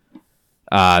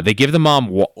 They give the mom...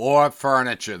 Or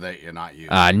furniture that you're not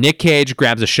using. Nick Cage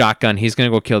grabs a shotgun. He's going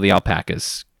to go kill the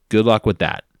alpacas. Good luck with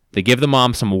that. They give the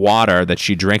mom some water that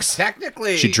she drinks.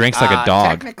 Technically, she drinks like a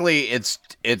dog. Technically, it's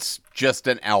just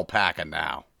an alpaca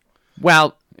now.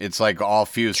 Well, It's like all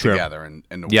fused True. together. And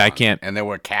Yeah, I can't- And there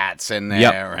were cats in there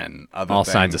Yep. and other all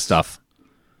things. kinds of stuff.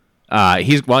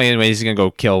 He's going to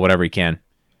go kill whatever he can.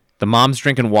 The mom's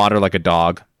drinking water like a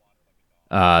dog.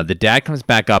 The dad comes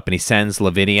back up and he sends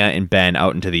Lavinia and Ben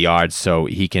out into the yard so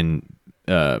he can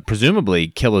presumably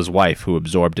kill his wife who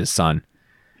absorbed his son.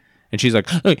 And she's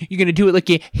like, "Oh, you're going to do it like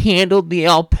you handled the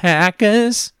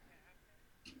alpacas?"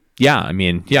 Yeah, I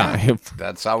mean, yeah.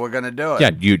 That's how we're going to do it.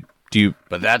 Yeah, you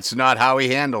But that's not how he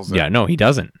handles it. Yeah, no, he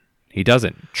doesn't. He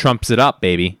doesn't. Trumps it up,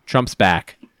 baby. Trump's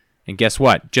back. And guess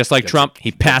what? Just like Trump, he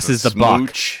passes the buck.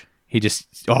 Smooch. He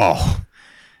just,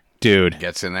 dude.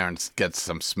 Gets in there and gets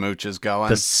some smooches going.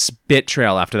 The spit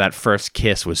trail after that first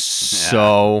kiss was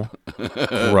so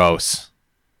gross.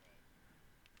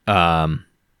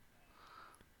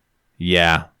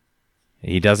 Yeah.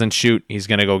 He doesn't shoot. He's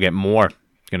going to go get more.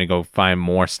 He's going to go find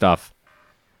more stuff.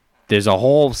 There's a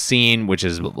whole scene which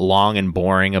is long and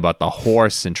boring about the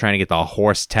horse and trying to get the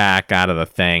horse tack out of the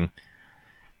thing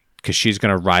because she's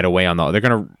going to ride away on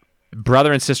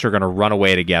brother and sister are going to run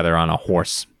away together on a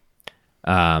horse.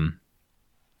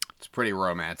 It's pretty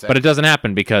romantic. But it doesn't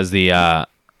happen because the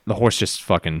horse just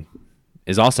fucking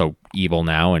is also evil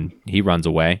now, and he runs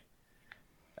away.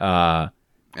 And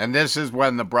this is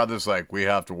when the brother's like, we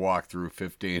have to walk through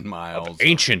 15 miles.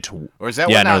 Ancient. Or is that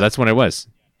Yeah, when no, that's when it was.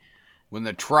 when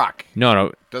the truck,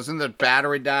 No. doesn't the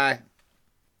battery die?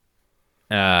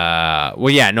 Well,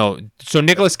 yeah, no. So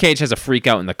Nicolas Cage has a freak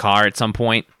out in the car at some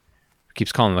point.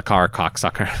 Keeps calling the car a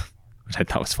cocksucker, which I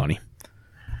thought was funny.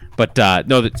 But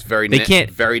no, it's very they Ni- can't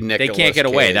very They Nicolas can't get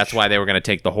away. Cage. That's why they were going to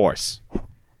take the horse.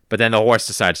 But then the horse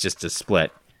decides just to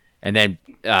split, and then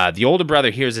the older brother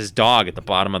hears his dog at the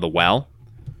bottom of the well,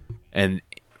 and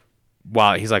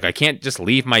while he's like, I can't just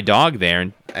leave my dog there.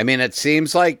 And I mean, it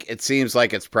seems like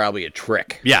it's probably a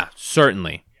trick. yeah,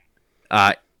 certainly.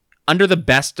 Under the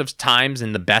best of times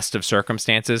and the best of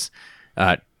circumstances,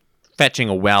 fetching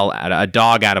a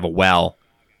dog out of a well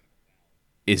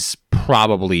is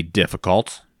probably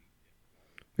difficult.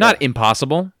 Not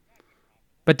impossible,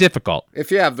 but difficult.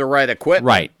 If you have the right equipment.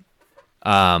 Right.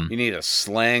 You need a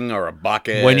sling or a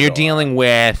bucket. When you're or- dealing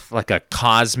with like a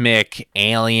cosmic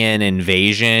alien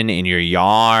invasion in your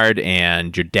yard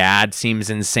and your dad seems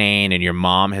insane and your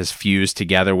mom has fused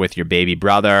together with your baby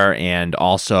brother and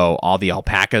also all the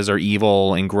alpacas are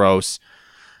evil and gross,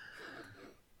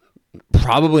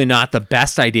 probably not the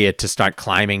best idea to start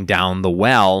climbing down the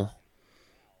well.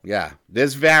 Yeah,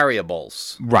 there's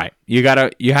variables. Right. You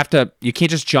can't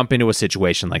just jump into a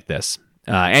situation like this.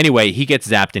 Anyway, he gets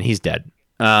zapped and he's dead.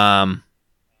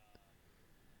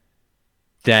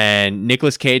 Then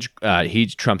Nicolas Cage, he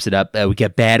trumps it up. We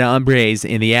get bad hombres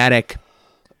in the attic.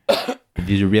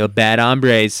 These are real bad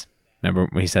hombres. Remember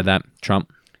when he said that,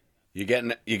 Trump? You're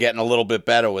getting a little bit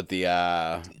better with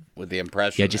the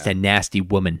impression. Yeah, just a nasty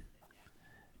woman.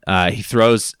 He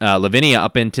throws Lavinia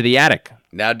up into the attic.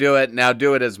 Now do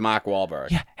it as Mark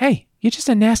Wahlberg. Yeah, hey, you're just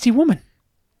a nasty woman.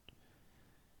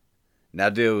 Now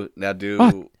do.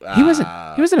 Oh, he wasn't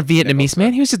a Vietnamese Nicholson.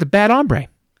 man. He was just a bad hombre.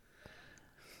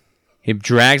 He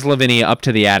drags Lavinia up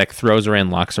to the attic, throws her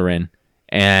in, locks her in,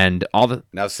 and all the.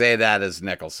 Now say that as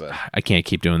Nicholson. I can't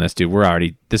keep doing this, dude.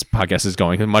 This podcast is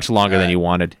going much longer than you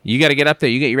wanted. You got to get up there.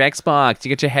 You get your Xbox. You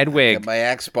get your Hedwig. Got my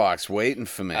Xbox waiting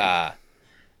for me.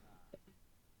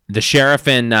 The sheriff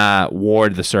and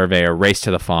Ward, the surveyor, race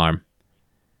to the farm.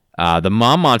 The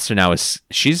mom monster now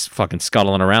she's fucking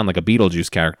scuttling around like a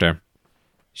Beetlejuice character.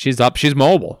 She's up. She's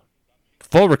mobile.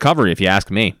 Full recovery, if you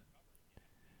ask me.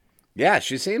 Yeah,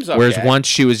 she seems okay. Whereas once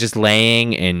she was just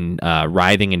laying and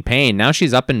writhing in pain, now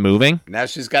she's up and moving. Now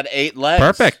she's got 8 legs.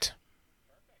 Perfect.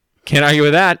 Can't argue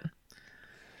with that.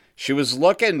 She was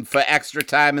looking for extra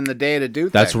time in the day to do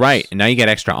things. That's right. And now you get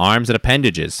extra arms and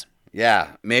appendages.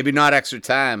 Yeah, maybe not extra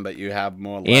time, but you have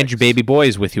more legs. And your baby boy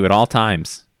is with you at all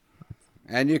times.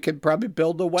 And you could probably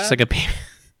build a web. Just like a baby.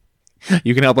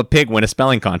 You can help a pig win a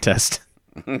spelling contest.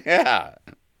 Yeah.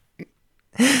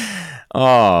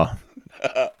 Oh.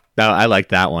 No, I like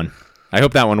that one. I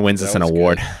hope that one wins us an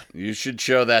award. Good. You should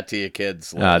show that to your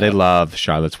kids. They love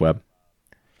Charlotte's Web.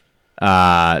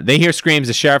 They hear screams.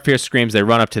 The sheriff hears screams. They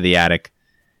run up to the attic.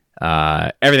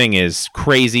 Everything is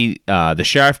crazy. The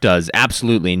sheriff does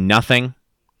absolutely nothing.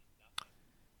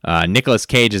 Nicolas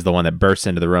Cage is the one that bursts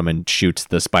into the room and shoots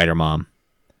the spider mom.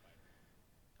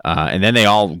 And then they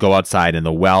all go outside, and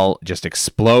the well just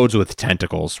explodes with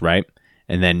tentacles, right?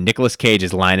 And then Nicolas Cage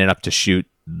is lining up to shoot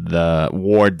the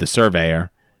Ward, the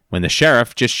surveyor, when the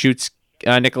sheriff just shoots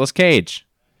Nicolas Cage.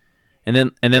 And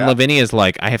then Lavinia's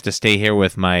like, I have to stay here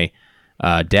with my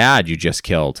dad you just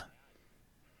killed.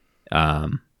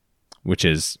 Which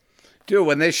is... Dude,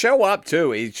 when they show up,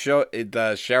 too,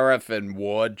 the sheriff and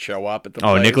Ward show up at the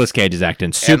place. Oh, Nicolas Cage is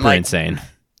acting super insane.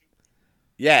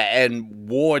 Yeah, and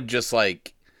Ward just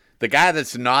like... The guy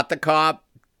that's not the cop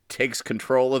takes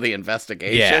control of the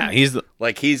investigation. Yeah,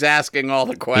 he's asking all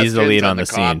the questions. He's the lead on the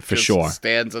cop scene, for just sure.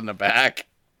 Stands in the back.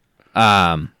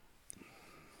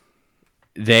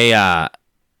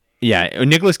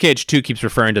 Nicolas Cage, too, keeps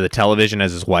referring to the television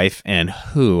as his wife, and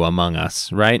who among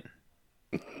us, right?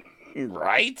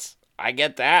 Right? I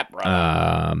get that,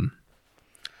 brother.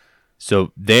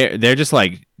 So they're just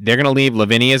like, they're going to leave.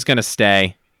 Lavinia's going to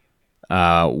stay.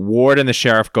 Ward and the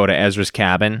sheriff go to Ezra's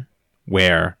cabin,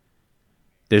 where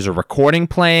there's a recording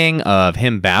playing of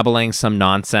him babbling some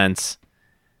nonsense.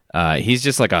 He's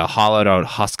just like a hollowed out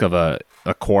husk of a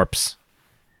corpse.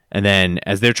 And then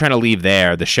as they're trying to leave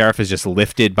there, the sheriff is just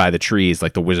lifted by the trees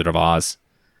like the Wizard of Oz.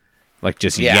 Like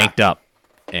just yanked up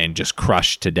and just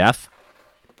crushed to death.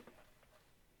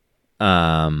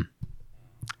 Then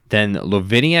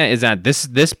Lavinia is at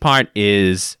this part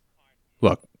is,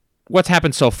 look, what's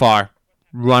happened so far,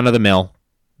 run of the mill,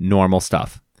 normal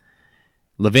stuff.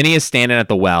 Lavinia is standing at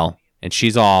the well, and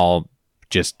she's all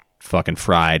just fucking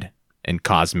fried and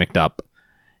cosmicked up.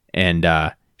 And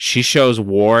she shows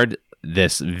Ward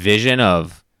this vision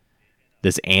of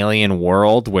this alien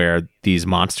world where these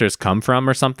monsters come from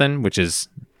or something, which is...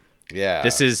 Yeah.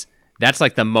 That's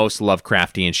like the most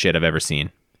Lovecraftian shit I've ever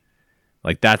seen.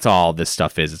 Like, that's all this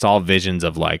stuff is. It's all visions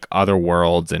of, like, other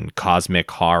worlds and cosmic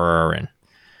horror, and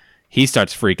he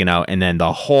starts freaking out, and then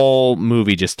the whole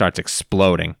movie just starts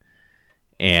exploding.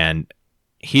 And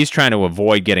he's trying to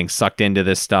avoid getting sucked into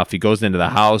this stuff. He goes into the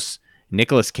house.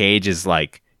 Nicolas Cage is,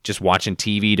 like, just watching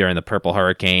TV during the Purple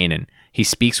Hurricane, and he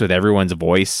speaks with everyone's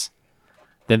voice.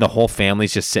 Then the whole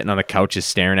family's just sitting on the couches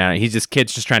staring at it.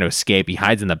 Kid's just trying to escape. He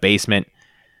hides in the basement.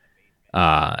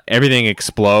 Everything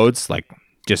explodes, like,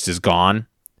 just is gone,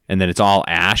 and then it's all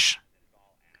ash,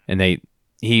 and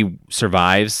he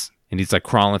survives, and he's like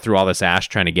crawling through all this ash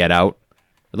trying to get out.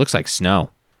 It looks like snow.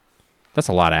 That's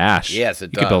a lot of ash. Yes,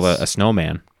 it does. You could build a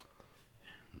snowman.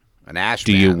 An ash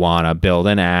Do man. you want to build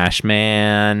an ash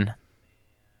man?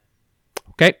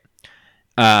 Okay.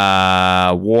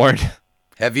 Ward.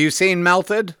 Have you seen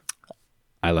Melted?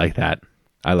 I like that.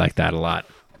 I like that a lot.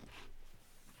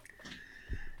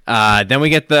 Then we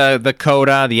get the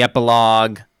coda, the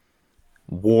epilogue.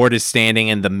 Ward is standing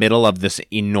in the middle of this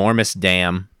enormous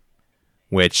dam,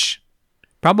 which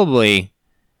probably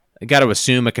I got to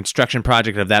assume a construction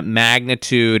project of that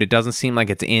magnitude. It doesn't seem like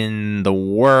it's in the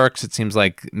works. It seems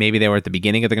like maybe they were at the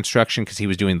beginning of the construction because he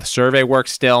was doing the survey work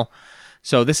still.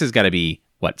 So this has got to be,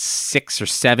 what, 6 or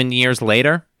 7 years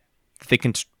later?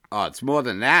 Oh, it's more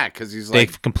than that because he's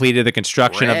they've completed the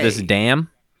construction of this dam.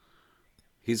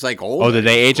 He's like old. Oh, did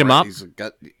they age him up? He's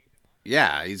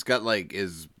got like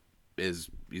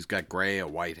he's got gray or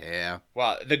white hair.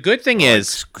 Well, the good thing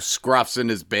is scruffs in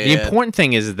his beard. The important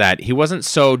thing is that he wasn't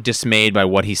so dismayed by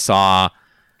what he saw,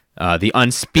 the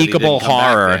unspeakable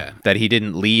horror, that he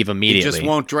didn't leave immediately. He just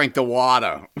won't drink the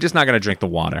water. I'm just not going to drink the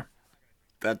water.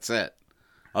 That's it.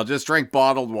 I'll just drink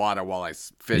bottled water while I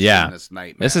fish in this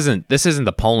nightmare. This isn't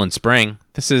the Poland Spring.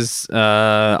 This is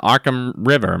Arkham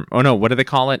River. Oh no, what do they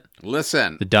call it?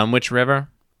 Listen, the Dunwich River.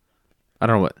 I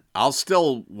don't know what. I'll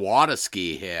still water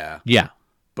ski here. Yeah,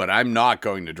 but I'm not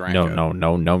going to drink it.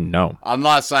 No.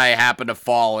 Unless I happen to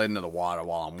fall into the water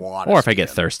while I'm water or if skiing. I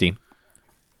get thirsty.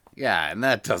 Yeah, and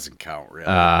that doesn't count really. If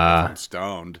I'm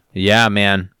stoned. Yeah,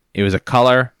 man. It was a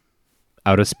color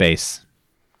out of space.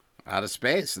 Out of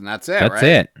space, and that's it, That's right?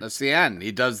 it. That's the end.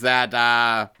 He does that,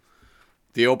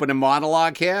 the opening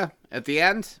monologue here at the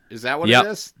end. Is that what it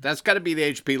is? That's got to be the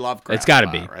H.P. Lovecraft. It's got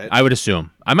to be, right? I would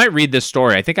assume. I might read this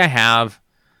story. I think I have,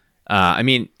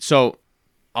 so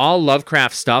all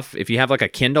Lovecraft stuff, if you have like a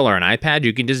Kindle or an iPad,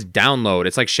 you can just download.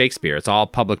 It's like Shakespeare. It's all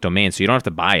public domain, so you don't have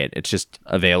to buy it. It's just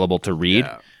available to read.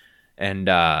 Yeah. And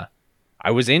I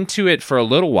was into it for a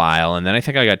little while, and then I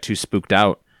think I got too spooked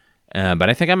out. But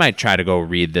I think I might try to go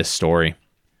read this story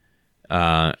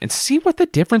and see what the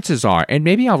differences are. And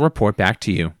maybe I'll report back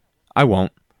to you. I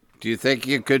won't. Do you think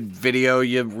you could video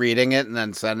you reading it and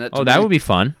then send it to me? Oh, that would be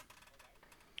fun.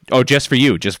 Oh, just for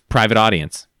you. Just private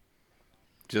audience.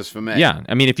 Just for me. Yeah.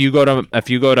 I mean, if you go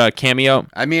to Cameo.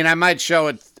 I mean, I might show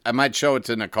it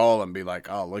to Nicole and be like,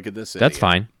 oh, look at this idiot. That's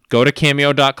fine. Go to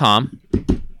cameo.com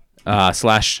 / How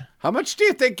much do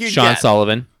you think you Sean get?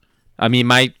 Sullivan. I mean,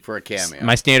 for a cameo,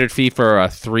 my standard fee for a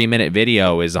 3-minute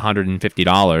video is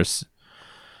 $150.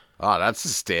 Oh, that's a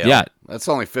steal. Yeah, that's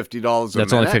only $50 a minute.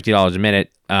 That's only $50 a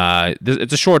minute.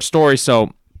 It's a short story,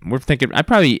 so we're thinking. I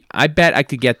bet I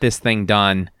could get this thing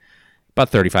done about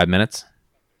 35 minutes.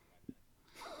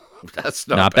 That's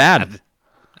not bad.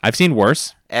 I've seen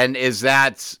worse. And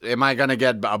am I going to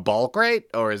get a bulk rate,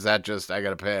 or is that just I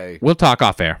got to pay? We'll talk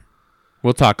off air.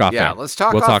 Let's talk off air.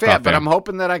 Off air. But I'm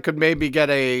hoping that I could maybe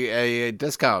get a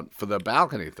discount for the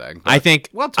balcony thing. I think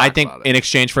in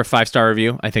exchange for a 5-star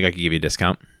review, I think I could give you a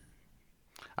discount.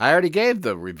 I already gave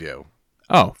the review.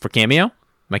 Oh, for Cameo?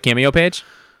 My Cameo page?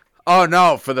 Oh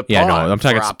no, for the pod. Yeah, no, I'm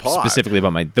talking specifically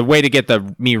about the way to get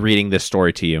me reading this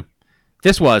story to you.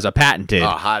 This was a patented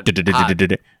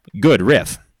good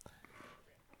riff.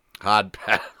 Hard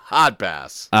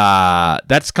pass.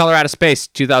 That's Color Out of Space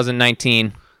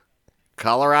 2019.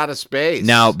 Color Out of Space.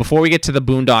 Now, before we get to the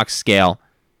Boondock scale,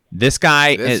 this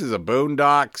guy... This is a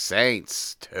Boondock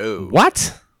Saints 2.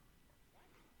 What?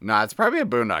 No, it's probably a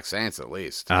Boondock Saints at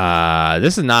least.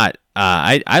 This is not...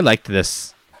 I liked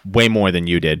this way more than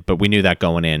you did, but we knew that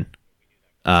going in.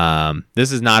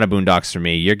 This is not a Boondocks for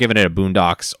me. You're giving it a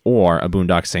Boondocks or a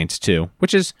Boondock Saints 2,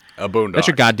 which is... A Boondock. That's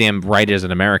your goddamn right as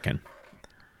an American.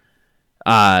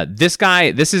 This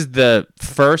is the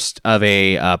first of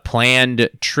a planned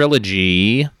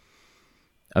trilogy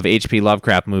of H.P.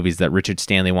 Lovecraft movies that Richard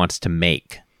Stanley wants to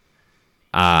make.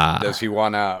 Does he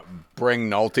want to bring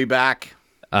Nolte back?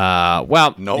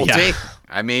 Well, Nolte? Yeah.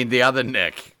 I mean, the other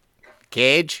Nick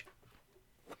Cage?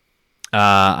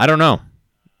 I don't know.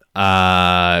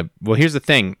 Well, here's the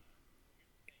thing.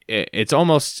 It's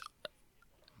almost...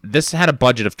 This had a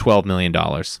budget of $12 million.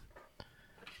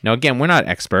 Now, again, we're not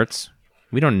experts.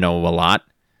 We don't know a lot.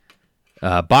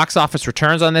 Box office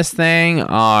returns on this thing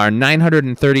are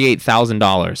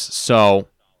 $938,000. So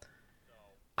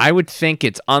I would think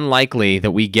it's unlikely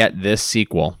that we get this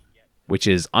sequel, which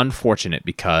is unfortunate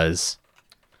because...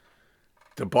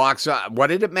 The box... what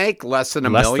did it make? Less than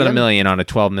 $1 million? Less than $1 million on a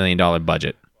 $12 million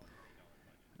budget.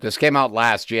 This came out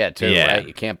last year, too, right?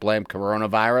 You can't blame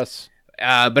coronavirus.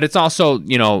 But it's also,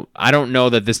 I don't know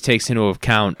that this takes into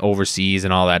account overseas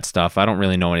and all that stuff. I don't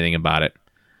really know anything about it.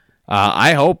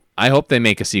 I hope they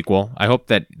make a sequel. I hope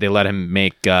that they let him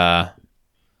make... the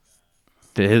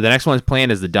next one's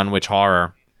planned is the Dunwich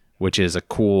Horror, which is a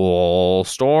cool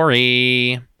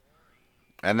story.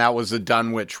 And that was the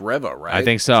Dunwich River, right? I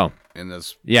think so. In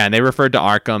this... Yeah, and they referred to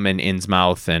Arkham and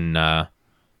Innsmouth and a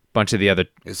bunch of the other...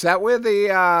 Is that where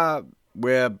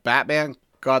where Batman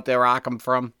got their Arkham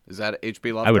from? Is that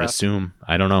H.P. Lovecraft? I would assume.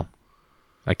 I don't know.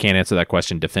 I can't answer that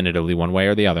question definitively one way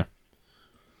or the other.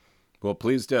 Well,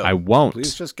 please do. I won't.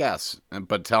 Please just guess,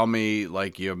 but tell me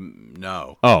like you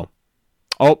know. Oh,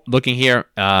 looking here.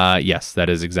 Yes, that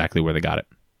is exactly where they got it.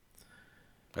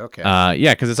 Okay.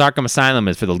 Yeah, because it's Arkham Asylum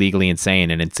is for the legally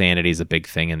insane, and insanity is a big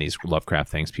thing in these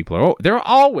Lovecraft things. People they're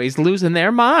always losing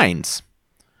their minds.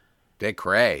 They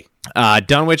cray.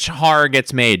 Dunwich Horror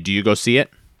gets made. Do you go see it?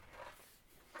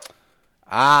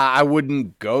 I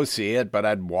wouldn't go see it, but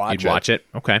I'd watch You'd watch it.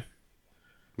 Okay.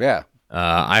 Yeah.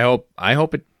 I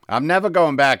hope it. I'm never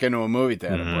going back into a movie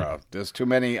theater, bro. There's too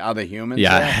many other humans.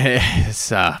 there. Yeah,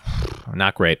 it's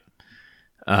not great.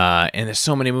 And there's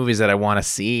so many movies that I want to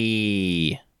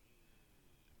see.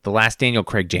 The last Daniel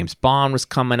Craig James Bond was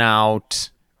coming out.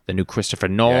 The new Christopher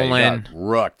Yeah, Nolan. you got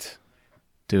rooked.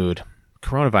 Dude,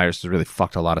 coronavirus has really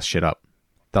fucked a lot of shit up.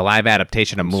 The live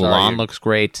adaptation of Mulan looks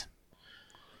great.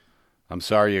 I'm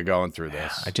sorry you're going through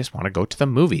this. I just want to go to the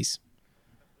movies.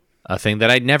 A thing that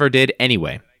I never did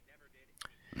anyway.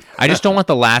 I just don't want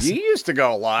the last... You used to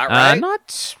go a lot, right?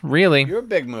 Not really. You're a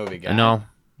big movie guy. No.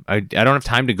 I don't have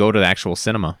time to go to the actual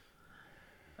cinema.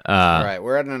 All right,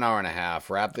 we're at an hour and a half.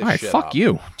 Wrap this All right, shit fuck up.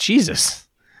 you. Jesus.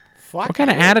 Fuck What kind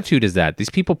of you. attitude is that? These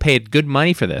people paid good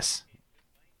money for this.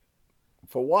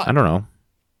 For what? I don't know.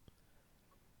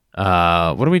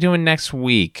 What are we doing next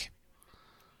week?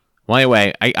 Well,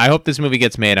 anyway, I hope this movie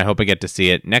gets made. I hope I get to see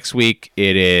it. Next week,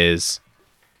 it is...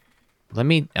 Let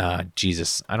me...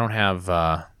 Jesus, I don't have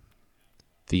the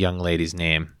young lady's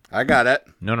name. I got it.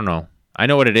 No. I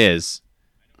know what it is,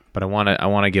 but I want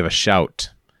to give a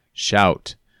shout.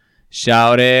 Shout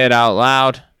it out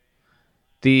loud.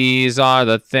 These are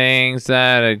the things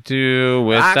that I do I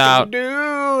without... can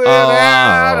do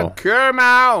without a come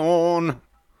on.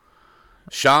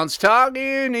 Sean's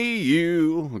talking to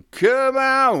you. Come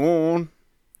on.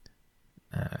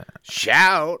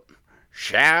 Shout.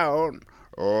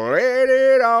 Let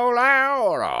it all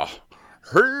out.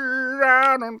 Here's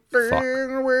out the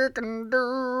things we can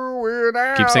do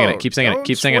without. Keep singing it. Don't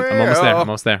Keep singing. swear. I'm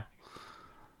almost there.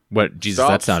 What? Jesus,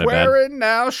 Stop that sounded bad. swearing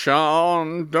now,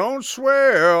 Sean. Don't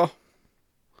swear.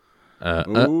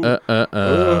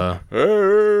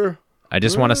 I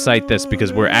just want to cite this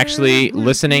because we're actually Mm-hmm.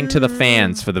 listening to the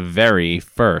fans for the very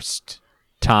first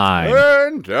time.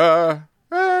 And I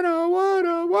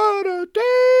what a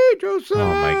dangerous. Oh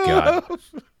my God.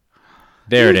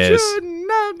 There it is.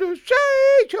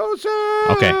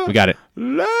 Okay, we got it.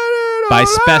 By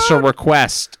special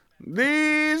request,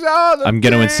 These are the I'm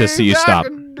going to insist that you things I stop.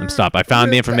 can do. I'm stop. I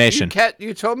found the information.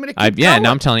 You told me to keep Yeah, going.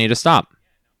 now I'm telling you to stop.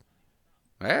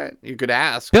 All right, you could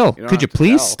ask. Bill, You don't could you have to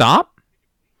please tell. stop?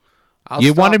 I'll You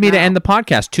stop wanted me to now. end the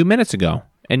podcast 2 minutes ago,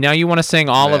 and now you want to sing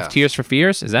all Yeah. of Tears for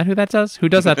Fears? Is that who that does? Who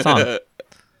does that song?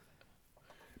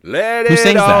 Let Who it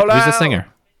sings that? all Who's the out. singer?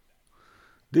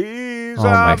 These Oh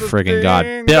are my the friggin' God.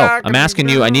 things Bill, I I'm can asking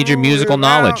you, I need your do musical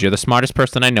without- knowledge. You're the smartest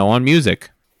person I know on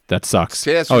music. That sucks.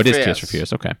 Tears Oh, for it is Fears. Tears for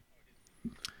Fears. Okay.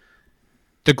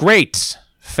 The great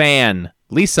fan,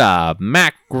 Lisa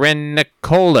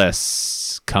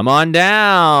Macrinicolis. Come on Are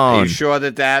down. you sure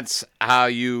that that's how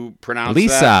you pronounce that?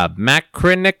 Lisa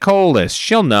Macrinicolis.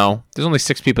 She'll know. There's only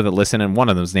 6 people that listen, and one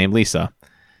of them's named Lisa.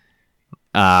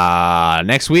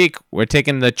 Next week, we're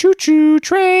taking the choo-choo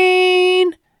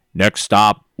train. Next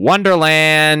stop,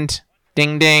 Wonderland.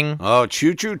 Ding, ding. Oh,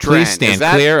 choo-choo train. Please stand Is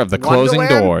that clear of the closing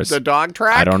Wonderland, doors. The dog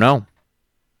track? I don't know.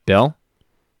 Bill?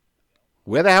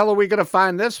 Where the hell are we going to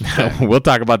find this? We'll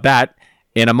talk about that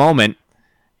in a moment.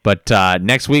 But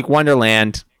next week,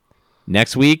 Wonderland.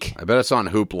 Next week, I bet it's on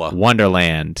Hoopla.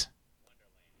 Wonderland.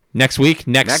 Next week,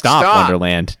 next stop,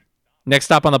 Wonderland. Next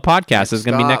stop on the podcast is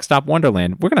going to be stop. Next Stop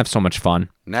Wonderland. We're going to have so much fun.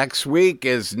 Next week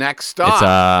is Next It's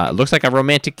Stop. looks like a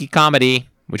romantic comedy,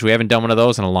 which we haven't done one of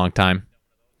those in a long time.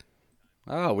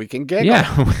 Oh, we can giggle.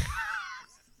 Yeah.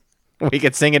 We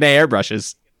could sing into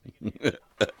airbrushes.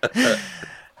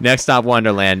 Next Stop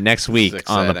Wonderland next week It's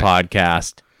on the exciting.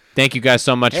 podcast. Thank you guys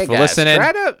so much Hey for guys, listening.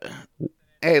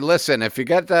 Hey, listen, if you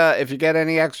get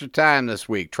any extra time this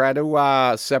week, try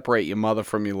to separate your mother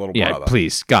from your little Yeah, brother.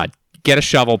 please, God, get a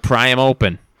shovel, pry him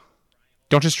open.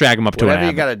 Don't just drag him up to Whatever an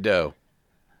you got to do.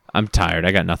 I'm tired.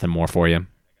 I got nothing more for you.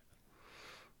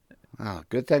 Oh,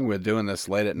 good thing we're doing this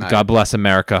late at night. God bless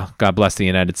America. God bless the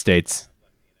United States.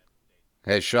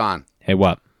 Hey, Sean, Hey,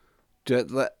 what? give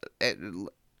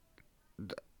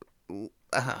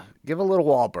a little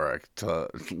Wahlberg to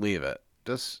leave it.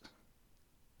 Just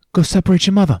Go separate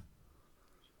your mother.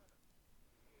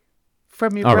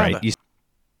 from your All brother. right. You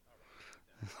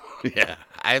Yeah,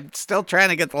 I'm still trying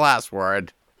to get the last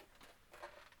word.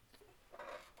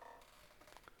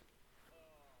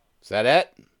 Is that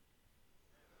it?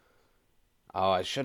 Oh, I should